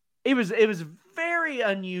 It was very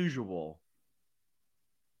unusual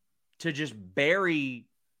to just bury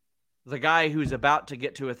the guy who's about to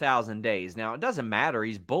get to 1,000 days. Now, it doesn't matter.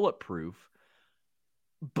 He's bulletproof.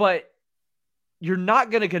 But you're not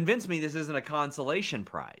going to convince me this isn't a consolation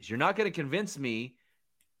prize. You're not going to convince me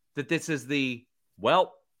that this is you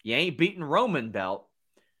ain't beating Roman belt.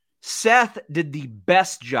 Seth did the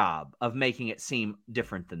best job of making it seem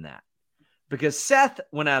different than that. Because Seth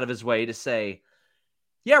went out of his way to say,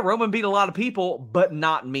 yeah, Roman beat a lot of people, but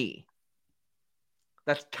not me.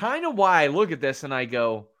 That's kind of why I look at this and I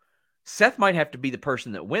go, Seth might have to be the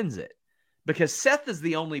person that wins it. Because Seth is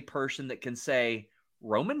the only person that can say,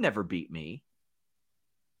 Roman never beat me.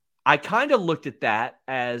 I kind of looked at that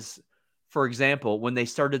as, for example, when they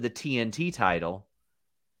started the TNT title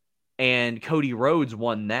and Cody Rhodes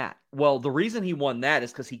won that. Well, the reason he won that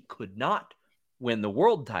is because he could not win the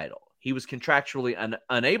world title. He was contractually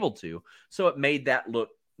unable to, so it made that look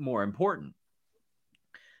more important.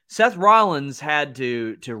 Seth Rollins had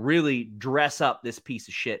to really dress up this piece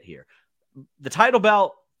of shit here. The title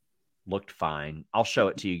belt looked fine. I'll show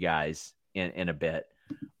it to you guys in a bit.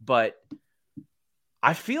 But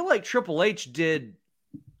I feel like Triple H did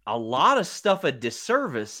a lot of stuff a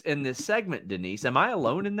disservice in this segment, Denise. Am I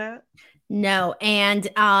alone in that? No, and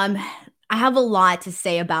I have a lot to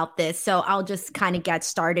say about this, so I'll just kind of get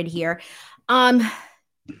started here.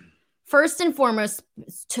 First and foremost,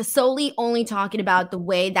 to solely only talking about the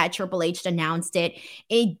way that Triple H announced it,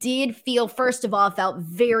 it did feel, first of all, it felt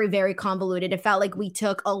very, very convoluted. It felt like we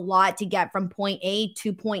took a lot to get from point A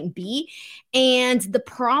to point B. And the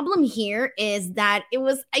problem here is that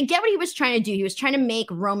I get what he was trying to do. He was trying to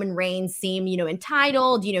make Roman Reigns seem,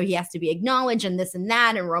 entitled, he has to be acknowledged and this and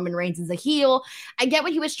that, and Roman Reigns is a heel. I get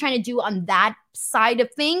what he was trying to do on that side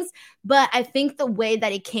of things, but I think the way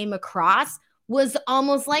that it came across was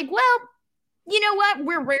almost like, well, you know what?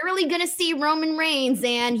 We're rarely going to see Roman Reigns,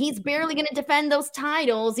 and he's barely going to defend those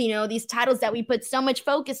titles, these titles that we put so much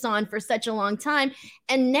focus on for such a long time.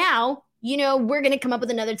 And now, we're going to come up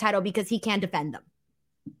with another title because he can't defend them.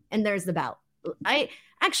 And there's the belt. I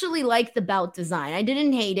actually like the belt design. I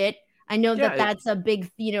didn't hate it. I know that's a big,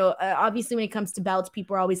 obviously when it comes to belts,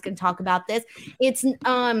 people are always going to talk about this. It's,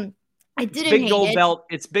 I didn't big hate gold it. belt.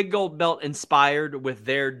 It's big gold belt inspired with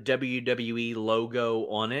their WWE logo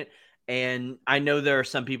on it. And I know there are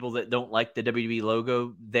some people that don't like the WWE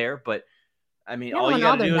logo there, but I mean, all you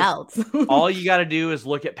got to do is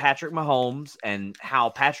look at Patrick Mahomes and how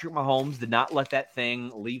Patrick Mahomes did not let that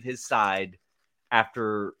thing leave his side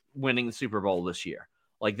after winning the Super Bowl this year.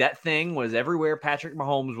 Like, that thing was everywhere Patrick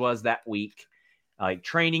Mahomes was that week. Like,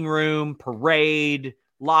 training room, parade,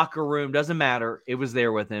 locker room, doesn't matter. It was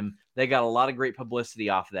there with him. They got a lot of great publicity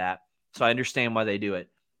off that. So I understand why they do it.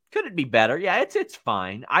 Could it be better? Yeah, it's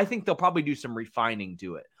fine. I think they'll probably do some refining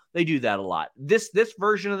to it. They do that a lot. This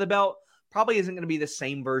version of the belt probably isn't going to be the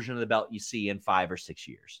same version of the belt you see in 5 or 6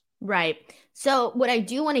 years. Right. So what I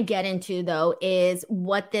do want to get into, though, is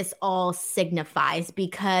what this all signifies,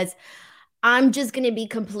 because I'm just going to be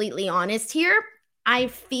completely honest here. I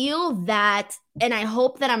feel that, and I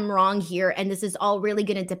hope that I'm wrong here, and this is all really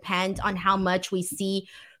going to depend on how much we see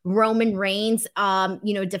Roman Reigns,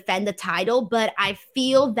 defend the title. But I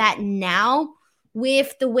feel that now,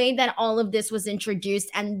 with the way that all of this was introduced,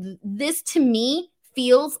 and this to me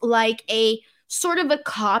feels like a sort of a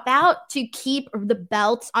cop-out to keep the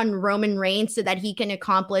belts on Roman Reigns so that he can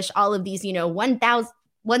accomplish all of these,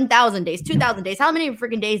 1,000 days, 2,000 days, how many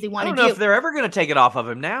freaking days they want to do. I don't know if they're ever going to take it off of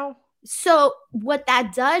him now. So what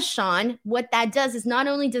that does, Sean, is not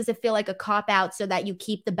only does it feel like a cop-out so that you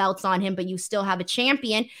keep the belts on him, but you still have a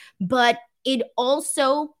champion, but it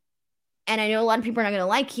also, and I know a lot of people are not going to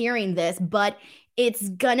like hearing this, but it's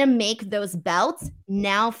going to make those belts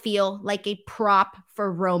now feel like a prop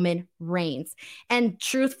for Roman Reigns. And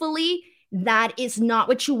truthfully, that is not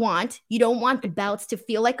what you want. You don't want the belts to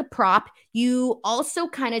feel like a prop. You also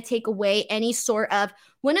kind of take away any sort of,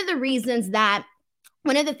 one of the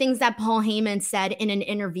things that Paul Heyman said in an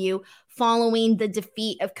interview following the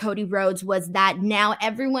defeat of Cody Rhodes was that now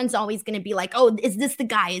everyone's always going to be like, oh, is this the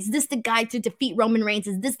guy? Is this the guy to defeat Roman Reigns?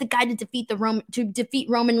 Is this the guy to defeat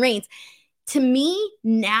Roman Reigns? To me,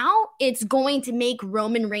 now it's going to make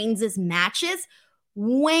Roman Reigns' matches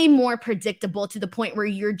way more predictable, to the point where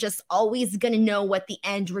you're just always going to know what the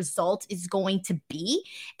end result is going to be.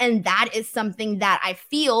 And that is something that I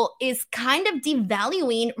feel is kind of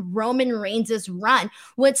devaluing Roman Reigns' run.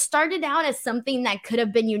 What started out as something that could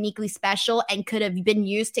have been uniquely special and could have been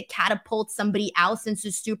used to catapult somebody else into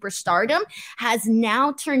superstardom has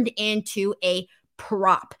now turned into a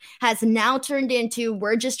prop, has now turned into,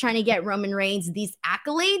 we're just trying to get Roman Reigns these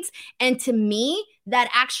accolades. And to me, that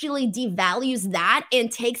actually devalues that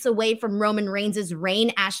and takes away from Roman Reigns'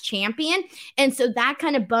 reign as champion. And so that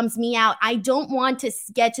kind of bums me out. I don't want to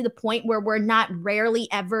get to the point where we're not rarely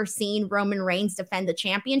ever seeing Roman Reigns defend the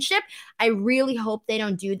championship. I really hope they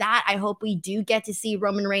don't do that. I hope we do get to see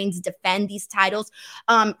Roman Reigns defend these titles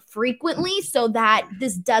frequently so that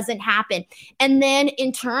this doesn't happen. And then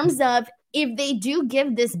in terms of, if they do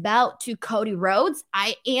give this belt to Cody Rhodes,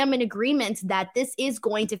 I am in agreement that this is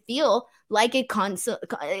going to feel like a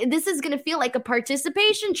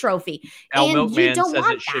participation trophy. El Milkman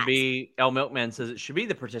says it should be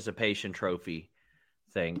the participation trophy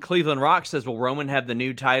thing. Cleveland Rock says, will Roman have a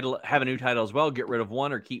new title as well? Get rid of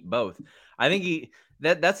one or keep both? I think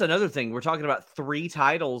that's another thing. We're talking about 3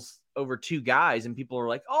 titles over 2 guys, and people are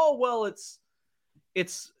like, oh, well, it's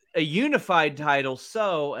a unified title.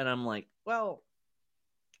 So, and I'm like, well,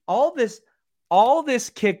 all this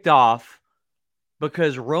kicked off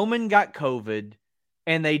because Roman got COVID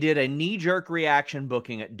and they did a knee-jerk reaction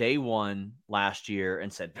booking at day 1 last year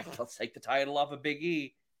and said, let's take the title off of Big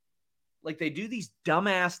E. Like, they do these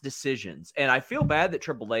dumbass decisions. And I feel bad that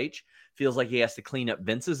Triple H feels like he has to clean up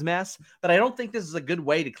Vince's mess, but I don't think this is a good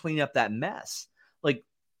way to clean up that mess. Like,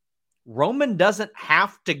 Roman doesn't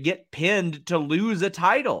have to get pinned to lose a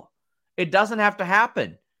title. It doesn't have to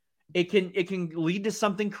happen. It can lead to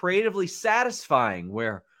something creatively satisfying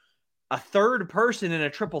where a third person in a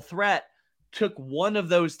triple threat took one of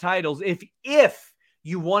those titles. If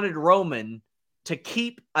you wanted Roman to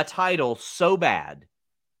keep a title so bad,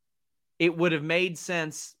 it would have made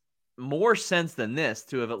more sense than this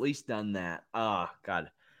to have at least done that. Oh, God.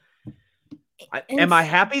 Am I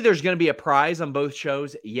happy there's going to be a prize on both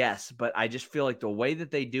shows? Yes, but I just feel like the way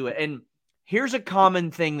that they do it, and here's a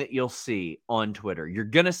common thing that you'll see on Twitter. You're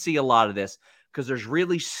going to see a lot of this because there's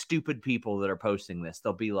really stupid people that are posting this.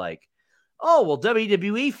 They'll be like, oh, well,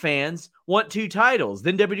 WWE fans want 2 titles.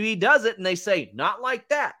 Then WWE does it, and they say, not like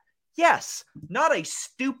that. Yes, not a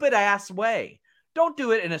stupid-ass way. Don't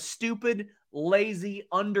do it in a stupid, lazy,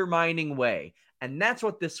 undermining way. And that's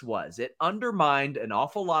what this was. It undermined an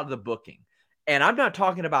awful lot of the booking. And I'm not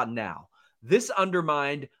talking about now. This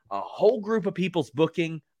undermined a whole group of people's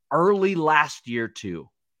booking early last year, too.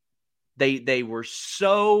 They have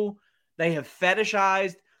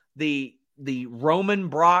fetishized the Roman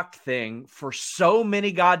Brock thing for so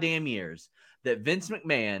many goddamn years that Vince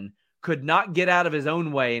McMahon could not get out of his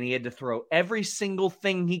own way, and he had to throw every single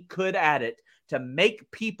thing he could at it to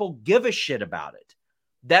make people give a shit about it.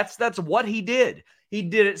 That's what he did. He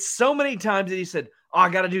did it so many times that he said, oh, I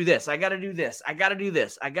got to do this. I got to do this. I got to do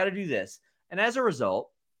this. I got to do this. And as a result,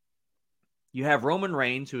 you have Roman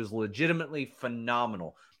Reigns, who is legitimately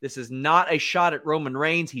phenomenal. This is not a shot at Roman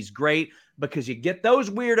Reigns. He's great because you get those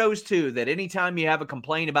weirdos, too, that anytime you have a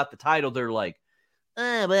complaint about the title, they're like,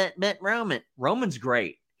 but Roman's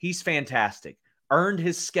great. He's fantastic. Earned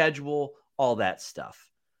his schedule, all that stuff.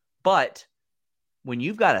 But when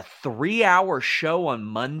you've got a 3-hour show on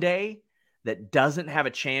Monday that doesn't have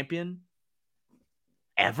a champion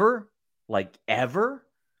ever,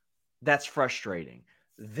 that's frustrating.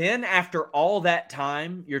 Then after all that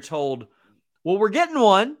time, you're told, well, we're getting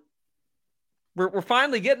one. We're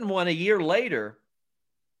finally getting one a year later.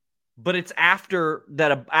 But it's after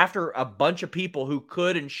a bunch of people who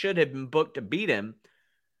could and should have been booked to beat him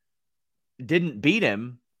didn't beat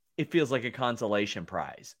him. It feels like a consolation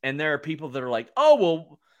prize. And there are people that are like,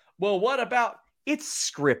 oh, well, what about,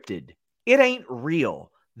 it's scripted. It ain't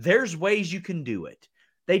real. There's ways you can do it.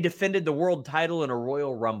 They defended the world title in a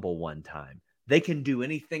Royal Rumble one time. They can do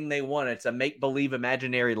anything they want. It's a make-believe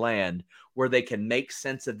imaginary land where they can make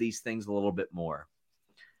sense of these things a little bit more.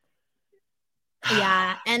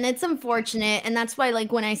 Yeah, and it's unfortunate. And that's why,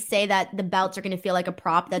 like, when I say that the belts are going to feel like a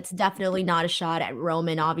prop, that's definitely not a shot at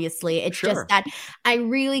Roman, obviously. It's just that I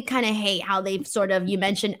really kind of hate how they've sort of, you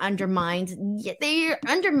mentioned undermined. They're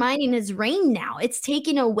undermining his reign now. It's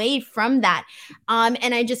taken away from that.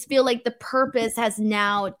 And I just feel like the purpose has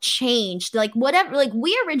now changed. Like, whatever, like,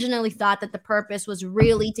 we originally thought that the purpose was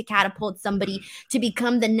really to catapult somebody to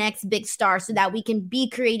become the next big star so that we can be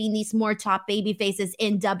creating these more top baby faces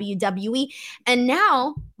in WWE. And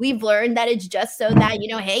now we've learned that it's just so that,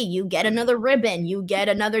 hey, you get another ribbon, you get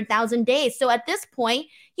another 1,000 days. So at this point,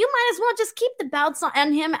 you might as well just keep the belts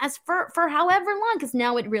on him as for however long, because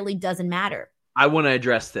now it really doesn't matter. I want to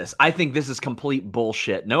address this. I think this is complete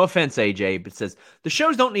bullshit. No offense, AJ, but it says the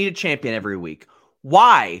shows don't need a champion every week.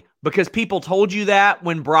 Why? Because people told you that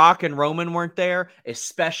when Brock and Roman weren't there,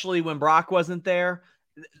 especially when Brock wasn't there.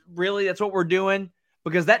 Really, that's what we're doing?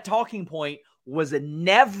 Because that talking point was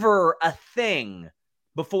never a thing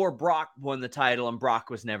before Brock won the title and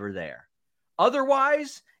Brock was never there.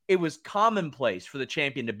 Otherwise, it was commonplace for the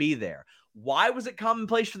champion to be there. Why was it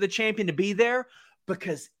commonplace for the champion to be there?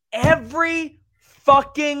 Because every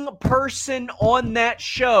fucking person on that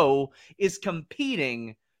show is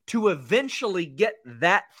competing to eventually get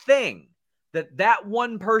that thing that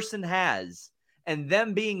one person has. And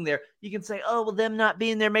them being there, you can say, oh, well, them not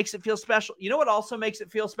being there makes it feel special. You know what also makes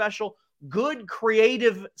it feel special? Good,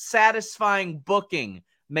 creative, satisfying booking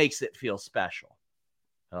makes it feel special.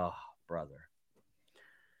 Oh, brother.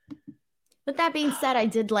 With that being said, I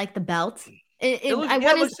did like the belt. I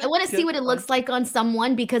want to see what it looks like on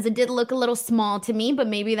someone because it did look a little small to me, but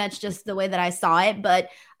maybe that's just the way that I saw it. But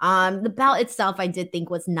the belt itself, I did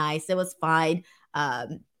think was nice. It was fine.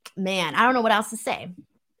 Man, I don't know what else to say.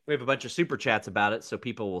 We have a bunch of super chats about it, so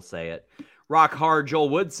people will say it. Rock Hard Joel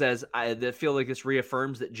Wood says, I feel like this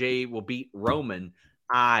reaffirms that Jay will beat Roman.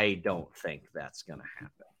 I don't think that's going to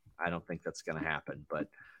happen. But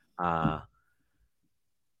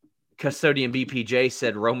Custodian BPJ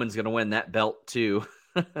said Roman's going to win that belt too.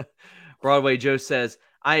 Broadway Joe says,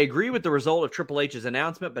 I agree with the result of Triple H's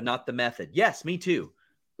announcement, but not the method. Yes, me too.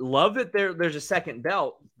 Love that there's a second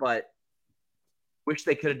belt, but wish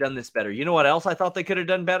they could have done this better. You know what else I thought they could have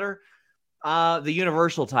done better? The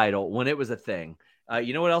Universal title when it was a thing.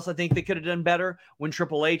 You know what else I think they could have done better? When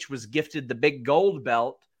Triple H was gifted the big gold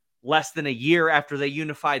belt less than a year after they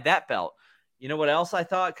unified that belt. You know what else I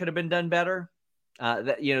thought could have been done better?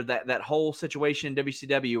 That whole situation in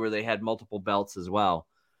WCW where they had multiple belts as well.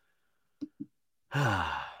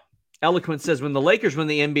 Eloquent says, when the Lakers win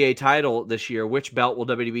the NBA title this year, which belt will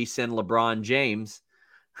WWE send LeBron James?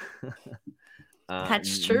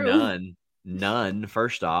 That's true. None.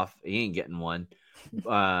 First off, he ain't getting one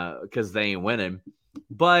because they ain't winning.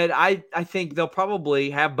 But I think they'll probably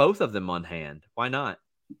have both of them on hand. Why not?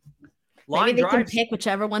 Maybe they can pick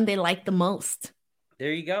whichever one they like the most.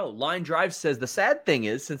 There you go. Line Drive says, the sad thing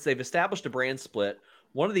is, since they've established a brand split,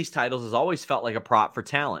 one of these titles has always felt like a prop for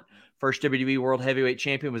talent. First WWE World Heavyweight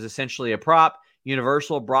Champion was essentially a prop.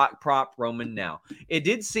 Universal, Brock prop, Roman now. It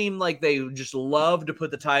did seem like they just love to put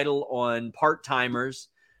the title on part-timers,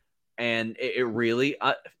 and it really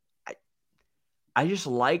I just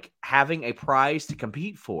like having a prize to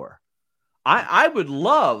compete for. I would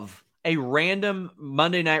love a random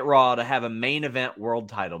Monday Night Raw to have a main event world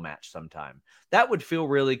title match sometime. That would feel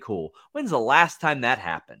really cool. When's the last time that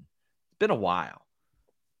happened? It's been a while.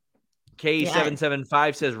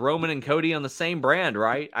 K775 says Roman and Cody on the same brand,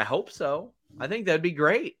 right? I hope so. I think that'd be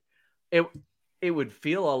great. It would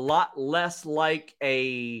feel a lot less like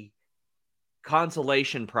a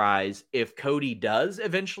consolation prize if Cody does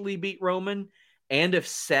eventually beat Roman and if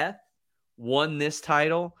Seth won this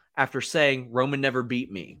title after saying Roman never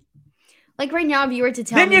beat me. Like right now, if you were to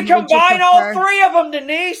tell me, then you combine all three of them,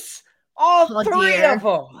 Denise. All three of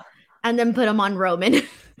them. And then put them on Roman.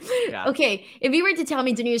 Yeah. Okay, if you were to tell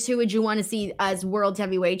me, Denise, who would you want to see as world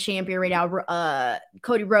heavyweight champion right now,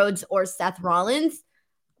 Cody Rhodes or Seth Rollins?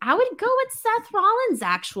 I would go with Seth Rollins,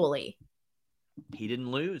 actually. He didn't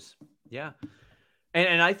lose. Yeah.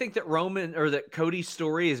 And I think that that Cody's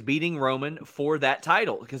story is beating Roman for that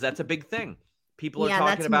title because that's a big thing. People are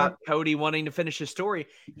talking about Cody wanting to finish his story.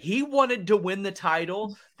 He wanted to win the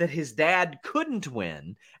title that his dad couldn't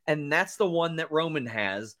win, and that's the one that Roman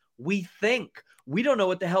has. We think. We don't know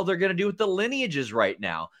what the hell they're going to do with the lineages right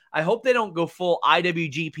now. I hope they don't go full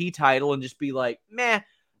IWGP title and just be like, meh,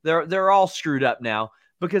 they're all screwed up now.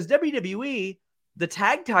 Because WWE, the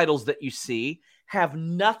tag titles that you see have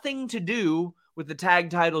nothing to do with the tag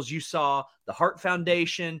titles you saw, the Hart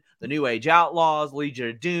Foundation, the New Age Outlaws, Legion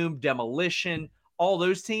of Doom, Demolition, all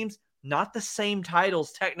those teams, not the same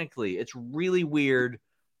titles technically. It's really weird.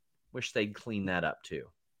 Wish they'd clean that up too.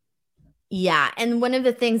 Yeah, and one of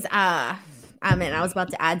the things, I was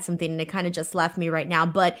about to add something and it kind of just left me right now,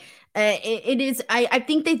 but it is, I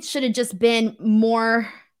think they should have just been more,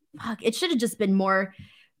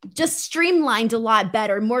 just streamlined a lot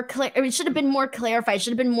better, more clear. It should have been more clarified. It should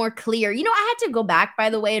have been more clear. You know, I had to go back, by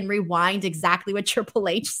the way, and rewind exactly what Triple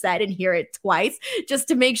H said and hear it twice just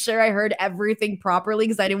to make sure I heard everything properly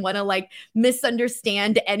because I didn't want to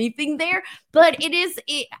misunderstand anything there. But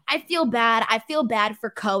I feel bad. I feel bad for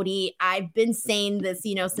Cody. I've been saying this,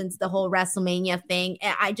 since the whole WrestleMania thing.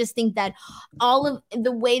 And I just think that all of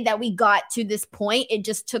the way that we got to this point, it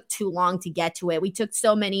just took too long to get to it. We took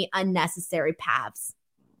so many unnecessary paths.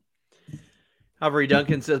 Avery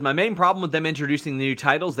Duncan says, my main problem with them introducing the new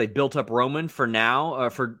titles, they built up Roman for now,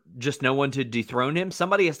 for just no one to dethrone him.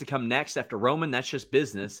 Somebody has to come next after Roman. That's just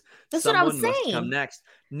business. That's what I was saying. Must come next.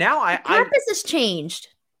 Now the purpose has changed.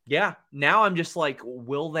 Yeah. Now I'm just like,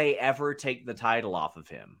 will they ever take the title off of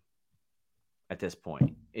him at this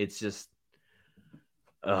point? It's just,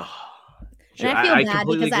 and I feel bad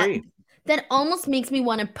because that almost makes me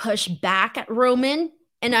want to push back at Roman.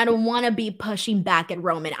 And I don't want to be pushing back at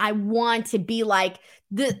Roman. I want to be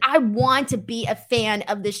I want to be a fan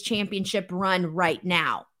of this championship run right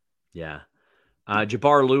now. Yeah.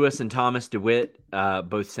 Jabbar Lewis and Thomas DeWitt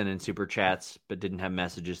both sent in super chats, but didn't have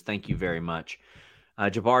messages. Thank you very much.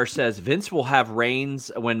 Jabbar says, Vince will have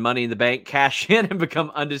Reigns when Money in the Bank cash in and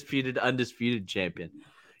become undisputed champion.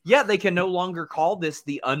 Yeah, they can no longer call this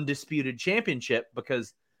the Undisputed Championship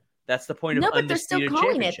because that's the point of Undisputed Championship.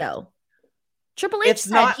 No, but they're still calling it, though. Triple H it's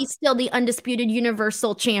said not, he's still the Undisputed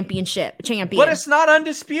Universal champion. But it's not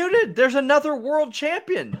undisputed. There's another world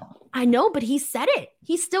champion. I know, but he said it.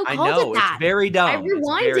 He still called it that. It's very dumb. I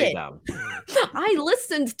rewinded. I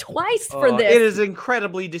listened twice for this. It is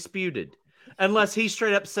incredibly disputed. Unless he's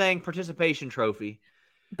straight up saying participation trophy.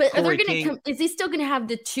 But are they going to? Is he still going to have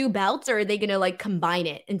the two belts, or are they going to combine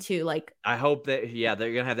it into I hope that they're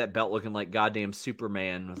going to have that belt looking like goddamn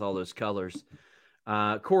Superman with all those colors.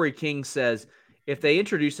 Corey King says, If they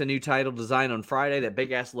introduce a new title design on Friday, that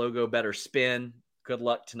big-ass logo better spin. Good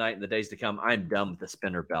luck tonight and the days to come. I'm done with the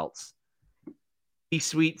spinner belts.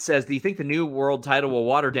 E-Sweet says, do you think the new world title will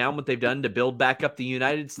water down what they've done to build back up the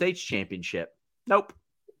United States Championship? Nope.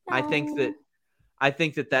 No. I think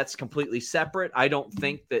that that's completely separate. I don't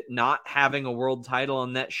think that not having a world title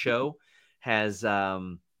on that show has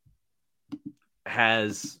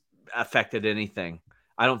affected anything.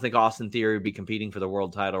 I don't think Austin Theory would be competing for the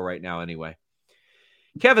world title right now anyway.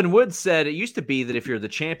 Kevin Woods said it used to be that if you're the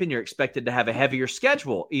champion, you're expected to have a heavier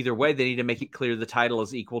schedule. Either way, they need to make it clear the title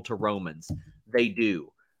is equal to Roman's. They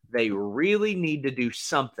do. They really need to do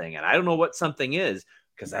something. And I don't know what something is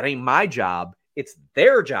because that ain't my job. It's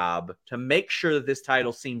their job to make sure that this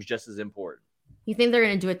title seems just as important. You think they're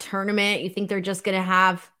going to do a tournament? You think they're just going to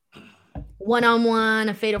have one-on-one,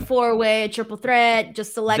 a fatal four-way, a triple threat,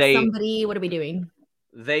 just select somebody? What are we doing?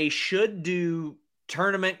 They should do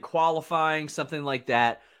tournament qualifying, something like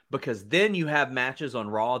that, because then you have matches on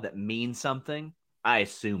Raw that mean something. I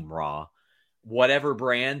assume Raw. Whatever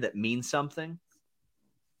brand that means something.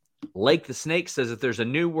 Lake the Snake says if there's a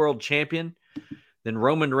new world champion, then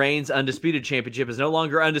Roman Reigns' undisputed championship is no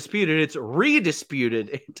longer undisputed. It's redisputed.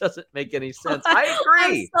 It doesn't make any sense. I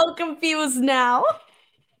agree. I'm so confused now.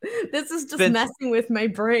 This is just messing with my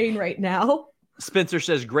brain right now. Spencer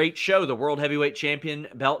says, great show. The World Heavyweight Champion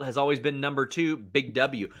belt has always been number 2. Big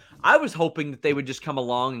W. I was hoping that they would just come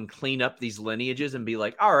along and clean up these lineages and be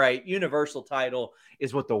like, all right, Universal title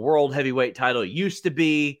is what the World Heavyweight title used to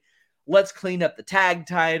be. Let's clean up the tag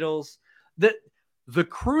titles. The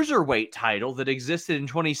Cruiserweight title that existed in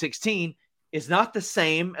 2016 is not the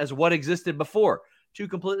same as what existed before. 2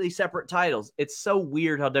 completely separate titles. It's so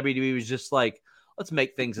weird how WWE was just like, let's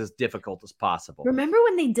make things as difficult as possible. Remember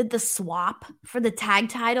when they did the swap for the tag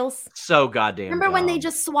titles? So goddamn Remember dumb. when they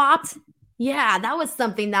just swapped? Yeah, that was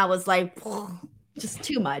something that was like just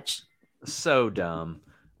too much. So dumb.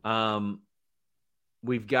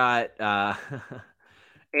 We've got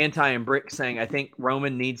Anti and Brick saying, I think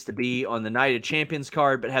Roman needs to be on the Night of Champions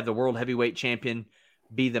card, but have the World Heavyweight Champion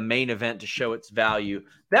be the main event to show its value.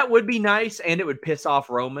 That would be nice, and it would piss off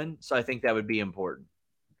Roman, so I think that would be important.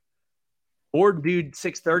 Board Dude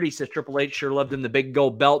 630 says Triple H sure loved him the big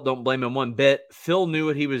gold belt. Don't blame him one bit. Phil knew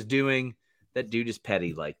what he was doing. That dude is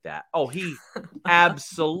petty like that. Oh, he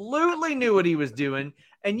absolutely knew what he was doing.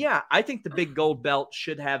 And yeah, I think the big gold belt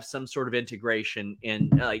should have some sort of integration in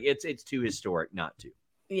like it's too historic not to.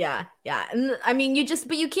 Yeah. And I mean, you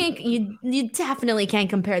definitely can't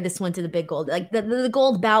compare this one to the big gold. Like the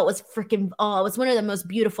gold belt was freaking, it was one of the most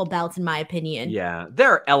beautiful belts in my opinion. Yeah, there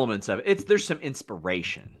are elements of it. There's some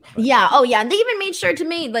inspiration. But. Yeah. Oh yeah. And they even made sure to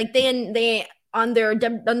me, like they on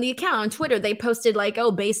the account on Twitter, they posted like,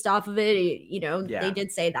 based off of it, They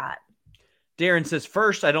did say that. Darren says,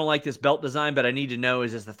 first, I don't like this belt design, but I need to know,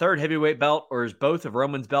 is this the third heavyweight belt or is both of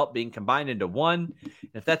Roman's belt being combined into one? And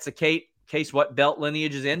if that's the case, what belt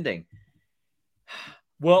lineage is ending?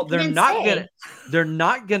 Well, they're not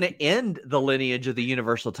gonna end the lineage of the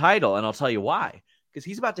Universal title, and I'll tell you why. Because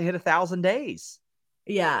he's about to hit 1,000 days.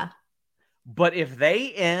 Yeah. But if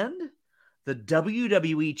they end the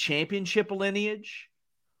WWE Championship lineage,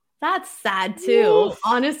 that's sad too. Oof.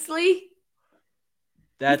 Honestly,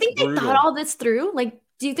 that's you think brutal. They thought all this through? Like,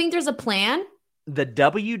 do you think there's a plan? The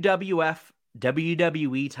WWF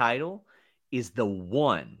WWE title is the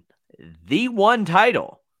one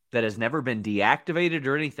title that has never been deactivated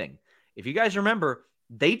or anything. If you guys remember,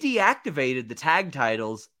 they deactivated the tag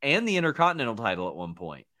titles and the Intercontinental title at one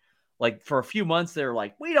point. Like for a few months, they were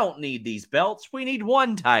like, we don't need these belts. We need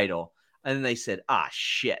one title. And then they said,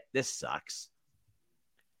 shit, this sucks.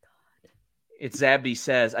 It's Zabdi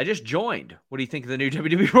says, I just joined. What do you think of the new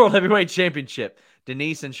WWE World Heavyweight Championship?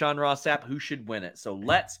 Denise and Sean Ross Sapp, who should win it? So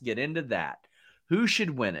let's get into that. Who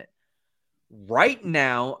should win it? Right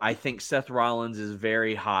now, I think Seth Rollins is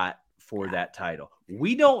very hot for that title.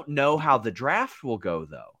 We don't know how the draft will go,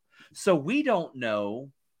 though. So we don't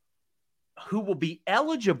know who will be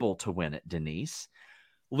eligible to win it, Denise.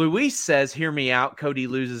 Luis says, hear me out, Cody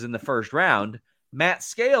loses in the first round. Matt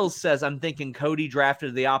Scales says, I'm thinking Cody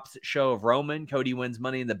drafted the opposite show of Roman. Cody wins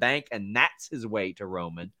Money in the Bank, and that's his way to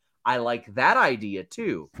Roman. I like that idea,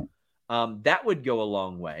 too. That would go a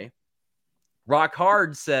long way. Rock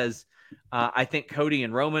Hard says, I think Cody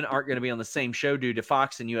and Roman aren't going to be on the same show due to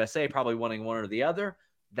Fox and USA probably wanting one or the other.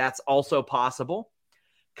 That's also possible.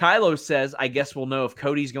 Kylo says, I guess we'll know if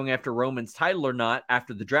Cody's going after Roman's title or not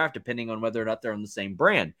after the draft, depending on whether or not they're on the same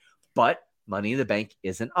brand. But Money in the Bank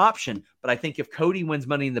is an option. But I think if Cody wins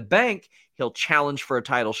Money in the Bank, he'll challenge for a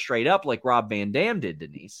title straight up like Rob Van Dam did,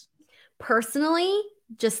 Denise. Personally,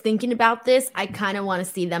 just thinking about this, I kind of want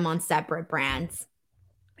to see them on separate brands.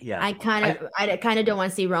 Yeah. I kind of don't want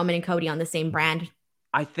to see Roman and Cody on the same brand.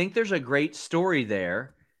 I think there's a great story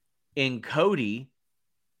there in Cody.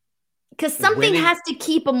 Because something has to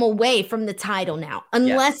keep them away from the title now,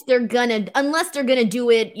 unless they're gonna do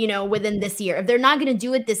it, within this year. If they're not gonna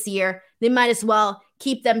do it this year, they might as well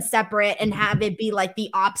keep them separate and have it be like the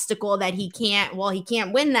obstacle that he can't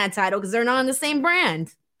win that title because they're not on the same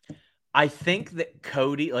brand. I think that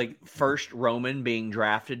Cody, like first Roman being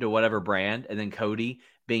drafted to whatever brand, and then Cody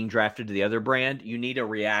being drafted to the other brand, you need a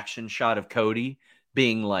reaction shot of Cody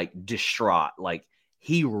being like distraught, like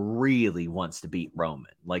he really wants to beat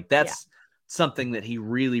Roman. Like that's something that he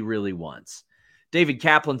really, really wants. David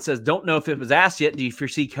Kaplan says, don't know if it was asked yet. Do you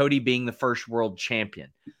foresee Cody being the first world champion?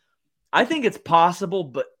 I think it's possible,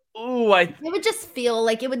 but it would just feel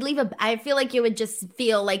like it would leave I feel like it would just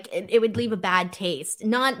feel like it would leave a bad taste.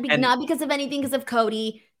 Not because of anything, because of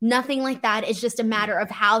Cody, nothing like that. It's just a matter of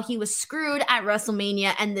how he was screwed at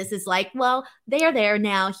WrestleMania. And this is like, well, they are there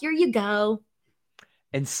now. Here you go.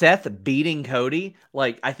 And Seth beating Cody,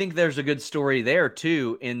 like, I think there's a good story there,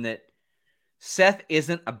 too, in that Seth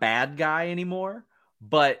isn't a bad guy anymore,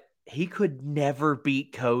 but he could never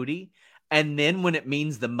beat Cody. And then when it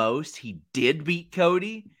means the most, he did beat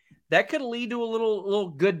Cody. That could lead to a little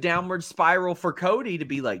good downward spiral for Cody to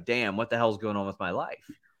be like, damn, what the hell's going on with my life?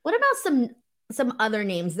 What about some other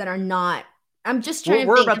names that are not? I'm just trying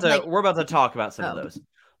we're about to talk about some of those.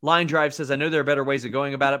 Line Drive says, I know there are better ways of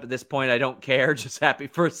going about it, but at this point, I don't care. Just happy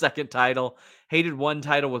for a second title. Hated one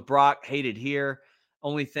title with Brock. Hated here.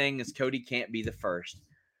 Only thing is Cody can't be the first.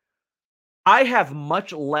 I have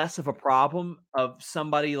much less of a problem of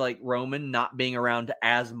somebody like Roman not being around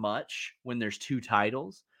as much when there's two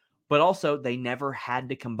titles, but also they never had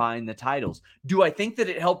to combine the titles. Do I think that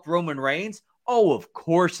it helped Roman Reigns? Oh, of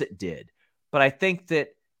course it did. But I think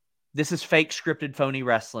that this is fake scripted phony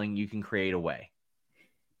wrestling. You can create a way.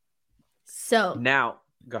 So now,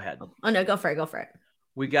 go ahead. Oh, no, go for it.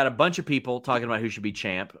 We got a bunch of people talking about who should be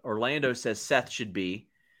champ. Orlando says Seth should be.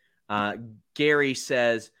 Gary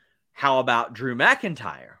says, how about Drew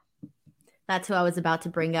McIntyre? That's who I was about to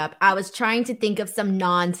bring up. I was trying to think of some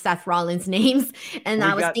non-Seth Rollins names, and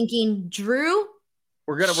I was thinking Drew.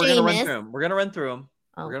 We're gonna run through them. We're gonna run through them.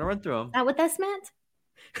 Is that what that's meant?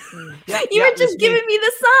 You were just giving me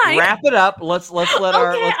the sign. Wrap it up. Let's let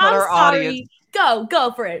our audience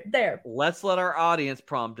go for it. There. Let's let our audience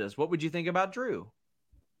prompt us. What would you think about Drew?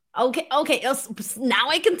 Okay. Now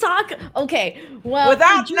I can talk. Okay. Well,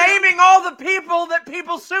 without naming all the people that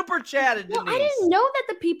people super chatted. Well, I didn't know that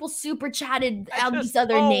the people super chatted out these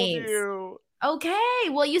other names. Okay.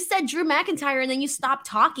 Well, you said Drew McIntyre and then you stopped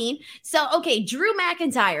talking. So, okay, Drew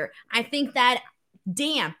McIntyre. I think that,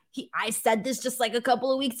 damn. I said this just like a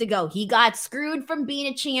couple of weeks ago. He got screwed from being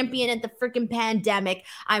a champion at the freaking pandemic.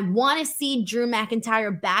 I want to see Drew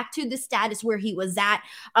McIntyre back to the status where he was at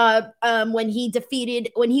when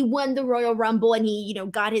he won the Royal Rumble and he,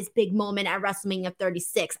 got his big moment at WrestleMania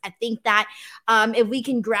 36. I think that if we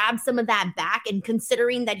can grab some of that back, and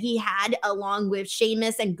considering that he had, along with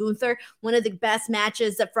Sheamus and Gunther, one of the best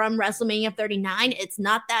matches from WrestleMania 39, it's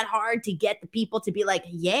not that hard to get the people to be like,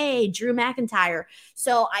 yay, Drew McIntyre.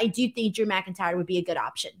 So I do think Drew McIntyre would be a good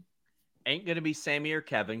option. Ain't going to be Sammy or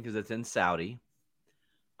Kevin because it's in Saudi.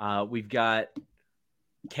 We've got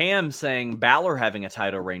Cam saying Balor having a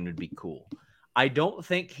title reign would be cool. I don't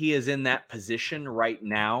think he is in that position right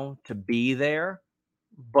now to be there,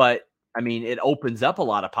 but I mean, it opens up a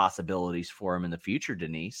lot of possibilities for him in the future,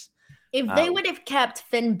 Denise. If they would have kept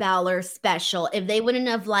Finn Balor special, if they wouldn't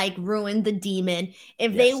have ruined the demon,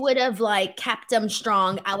 if they would have kept him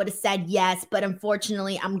strong, I would have said yes. But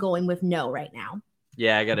unfortunately, I'm going with no right now.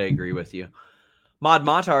 Yeah, I got to agree with you. Mod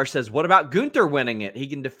Montar says, what about Gunther winning it? He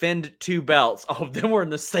can defend 2 belts. Oh, then we're in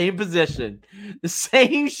the same position. The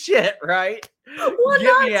same shit, right? Well,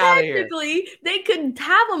 not technically. They could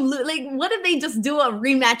have him. What if they just do a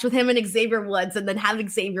rematch with him and Xavier Woods and then have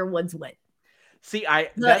Xavier Woods win? See,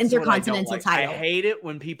 the Intercontinental title. I hate it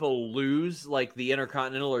when people lose the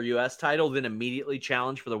Intercontinental or US title, then immediately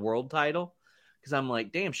challenge for the world title. Because I'm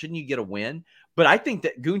like, damn, shouldn't you get a win? But I think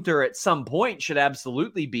that Gunther at some point should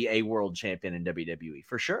absolutely be a world champion in WWE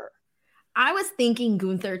for sure. I was thinking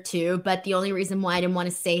Gunther too, but the only reason why I didn't want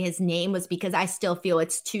to say his name was because I still feel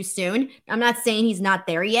it's too soon. I'm not saying he's not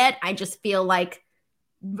there yet. I just feel like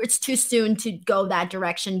it's too soon to go that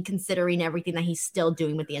direction, considering everything that he's still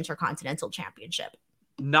doing with the Intercontinental Championship.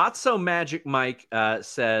 Not So Magic Mike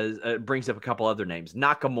says, brings up a couple other names.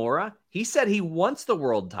 Nakamura, he said he wants the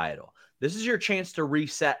world title. This is your chance to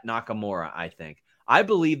reset Nakamura, I think. I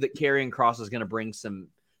believe that Karrion Kross is going to bring some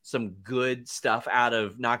some good stuff out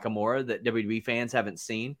of Nakamura that WWE fans haven't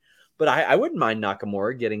seen. But I wouldn't mind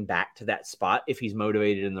Nakamura getting back to that spot if he's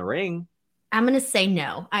motivated in the ring. I'm going to say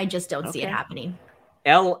no. I just don't see it happening.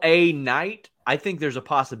 LA Knight, I think there's a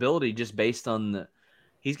possibility just based on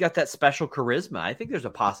he's got that special charisma. I think there's a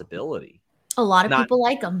possibility. A lot of people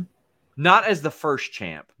like him. Not as the first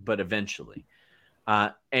champ, but eventually.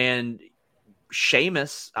 And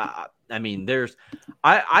Sheamus, I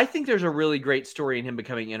think there's a really great story in him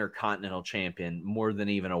becoming Intercontinental Champion more than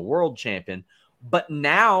even a World Champion. But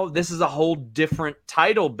now this is a whole different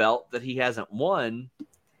title belt that he hasn't won.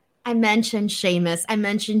 I mentioned Sheamus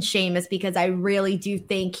because I really do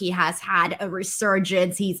think he has had a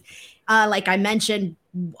resurgence. He's, like I mentioned,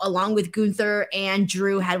 along with Gunther and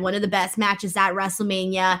Drew, had one of the best matches at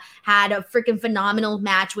WrestleMania, had a freaking phenomenal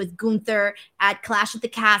match with Gunther at Clash at the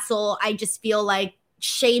Castle. I just feel like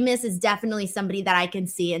Sheamus is definitely somebody that I can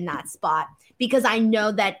see in that spot because I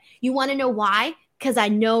know that you want to know why? Because I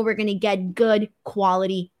know we're going to get good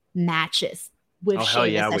quality matches with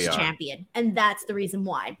Sheamus as champion. And that's the reason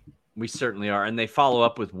why. We certainly are. And they follow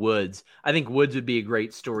up with Woods. I think Woods would be a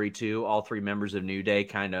great story too. All three members of New Day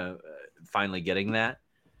kind of finally getting that.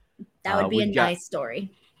 That would be a nice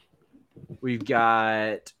story. We've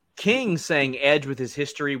got King saying Edge with his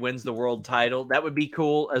history wins the world title. That would be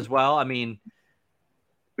cool as well. I mean,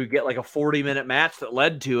 we get like a 40-minute match that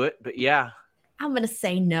led to it, but yeah. I'm going to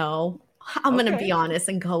say no. I'm going to be honest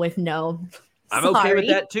and go with no. I'm okay with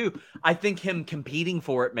that too. I think him competing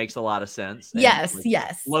for it makes a lot of sense. And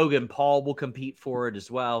yes. Logan Paul will compete for it as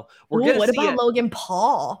well. What about Logan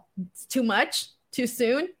Paul? It's too much? Too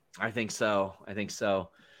soon? I think so.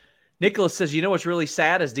 Nicholas says, you know what's really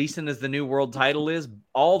sad? As decent as the new world title is,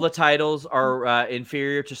 all the titles are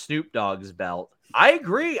inferior to Snoop Dogg's belt. I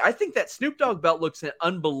agree. I think that Snoop Dogg belt looks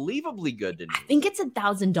unbelievably good to me. I think it's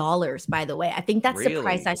 $1,000, by the the think that's the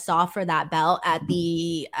price I saw for that belt at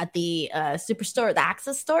the Superstore, the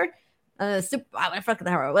Access store. I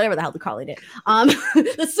forgot whatever the hell they're calling it.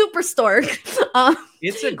 The Superstore.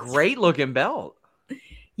 It's a great looking belt.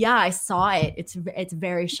 Yeah, I saw it. It's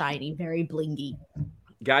very shiny, very blingy.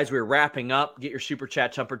 Guys, we're wrapping up. Get your super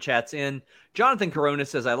chat, chumper chats in. Jonathan Corona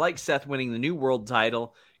says, I like Seth winning the new world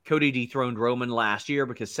title. Cody dethroned Roman last year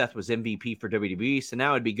because Seth was MVP for WWE. So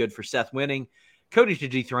now it'd be good for Seth winning. Cody to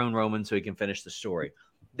dethrone Roman so he can finish the story.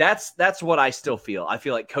 That's what I still feel. I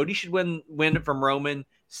feel like Cody should win it from Roman.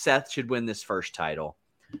 Seth should win this first title.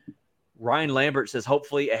 Ryan Lambert says,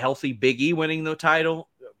 hopefully a healthy Big E winning the title.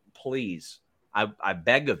 Please. I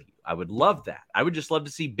beg of you. I would love that. I would just love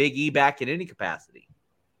to see Big E back in any capacity.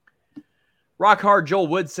 Rock Hard Joel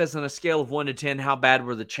Wood says, on a scale of 1 to 10, how bad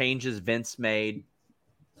were the changes Vince made?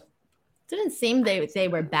 Didn't seem they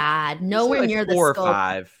were bad. Nowhere near the 4 scope. or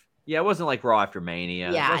 5. Yeah, it wasn't like Raw after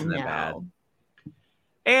Mania. Yeah, it wasn't that bad.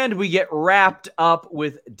 And we get wrapped up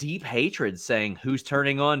with Deep Hatred saying, who's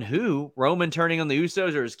turning on who? Roman turning on the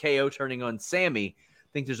Usos, or is KO turning on Sammy? I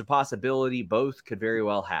think there's a possibility both could very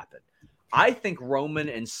well happen. I think Roman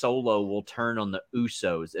and Solo will turn on the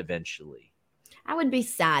Usos eventually. I would be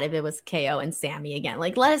sad if it was KO and Sammy again.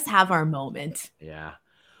 Like, let us have our moment. Yeah.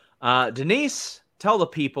 Denise, tell the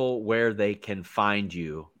people where they can find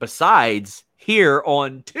you besides here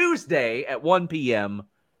on Tuesday at 1 p.m.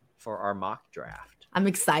 for our mock draft. I'm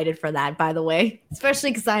excited for that, by the way,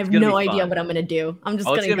 especially because I have no idea what I'm going to do. I'm just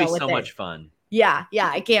going to go with it. It's going to be so much fun. Yeah,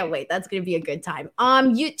 I can't wait. That's going to be a good time.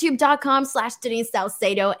 YouTube.com/Denise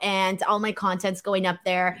Salcedo, and all my content's going up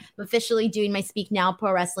there. I'm officially doing my Speak Now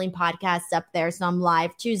Pro Wrestling podcast up there. So I'm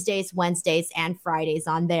live Tuesdays, Wednesdays, and Fridays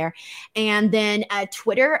on there. And then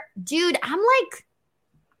Twitter, dude, I'm like,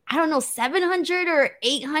 I don't know, 700 or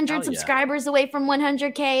 800 subscribers away from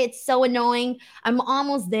 100K. It's so annoying. I'm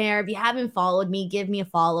almost there. If you haven't followed me, give me a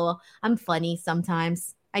follow. I'm funny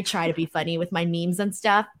sometimes. I try to be funny with my memes and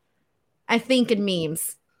stuff. I think in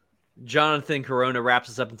memes. Jonathan Corona wraps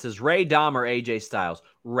us up and says, Ray, Dom, or AJ Styles?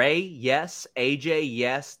 Ray, yes. AJ,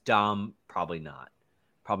 yes. Dom, probably not.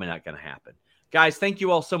 Probably not going to happen. Guys, thank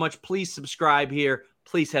you all so much. Please subscribe here.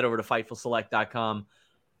 Please head over to FightfulSelect.com.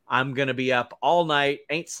 I'm going to be up all night.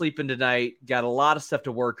 Ain't sleeping tonight. Got a lot of stuff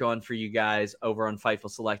to work on for you guys over on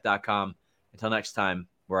FightfulSelect.com. Until next time,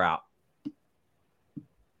 we're out.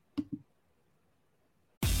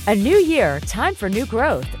 A new year, time for new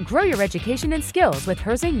growth. Grow your education and skills with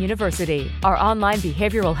Herzing University. Our online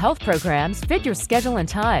behavioral health programs fit your schedule and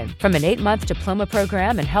time. From an 8-month diploma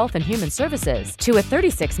program in health and human services to a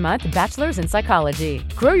 36-month bachelor's in psychology.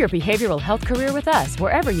 Grow your behavioral health career with us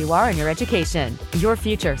wherever you are in your education. Your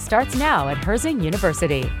future starts now at Herzing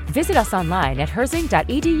University. Visit us online at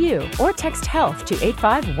herzing.edu or text health to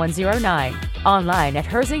 85109. Online at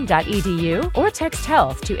herzing.edu or text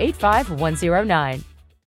health to 85109.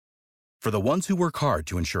 For the ones who work hard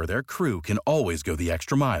to ensure their crew can always go the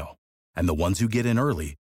extra mile, and the ones who get in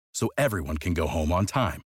early so everyone can go home on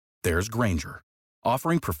time, there's Grainger,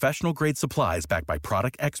 offering professional-grade supplies backed by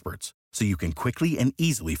product experts so you can quickly and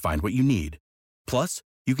easily find what you need. Plus,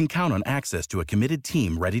 you can count on access to a committed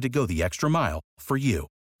team ready to go the extra mile for you.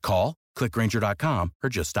 Call, click Grainger.com, or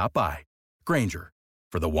just stop by. Grainger,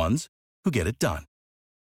 for the ones who get it done.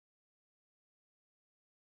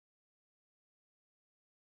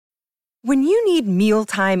 When you need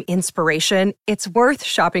mealtime inspiration, it's worth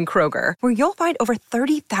shopping Kroger, where you'll find over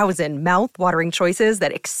 30,000 mouth-watering choices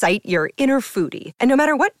that excite your inner foodie. And no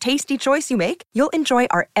matter what tasty choice you make, you'll enjoy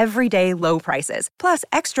our everyday low prices, plus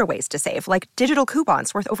extra ways to save, like digital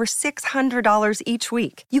coupons worth over $600 each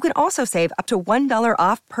week. You can also save up to $1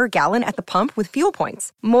 off per gallon at the pump with fuel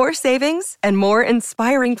points. More savings and more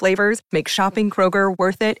inspiring flavors make shopping Kroger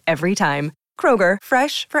worth it every time. Kroger,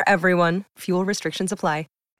 fresh for everyone. Fuel restrictions apply.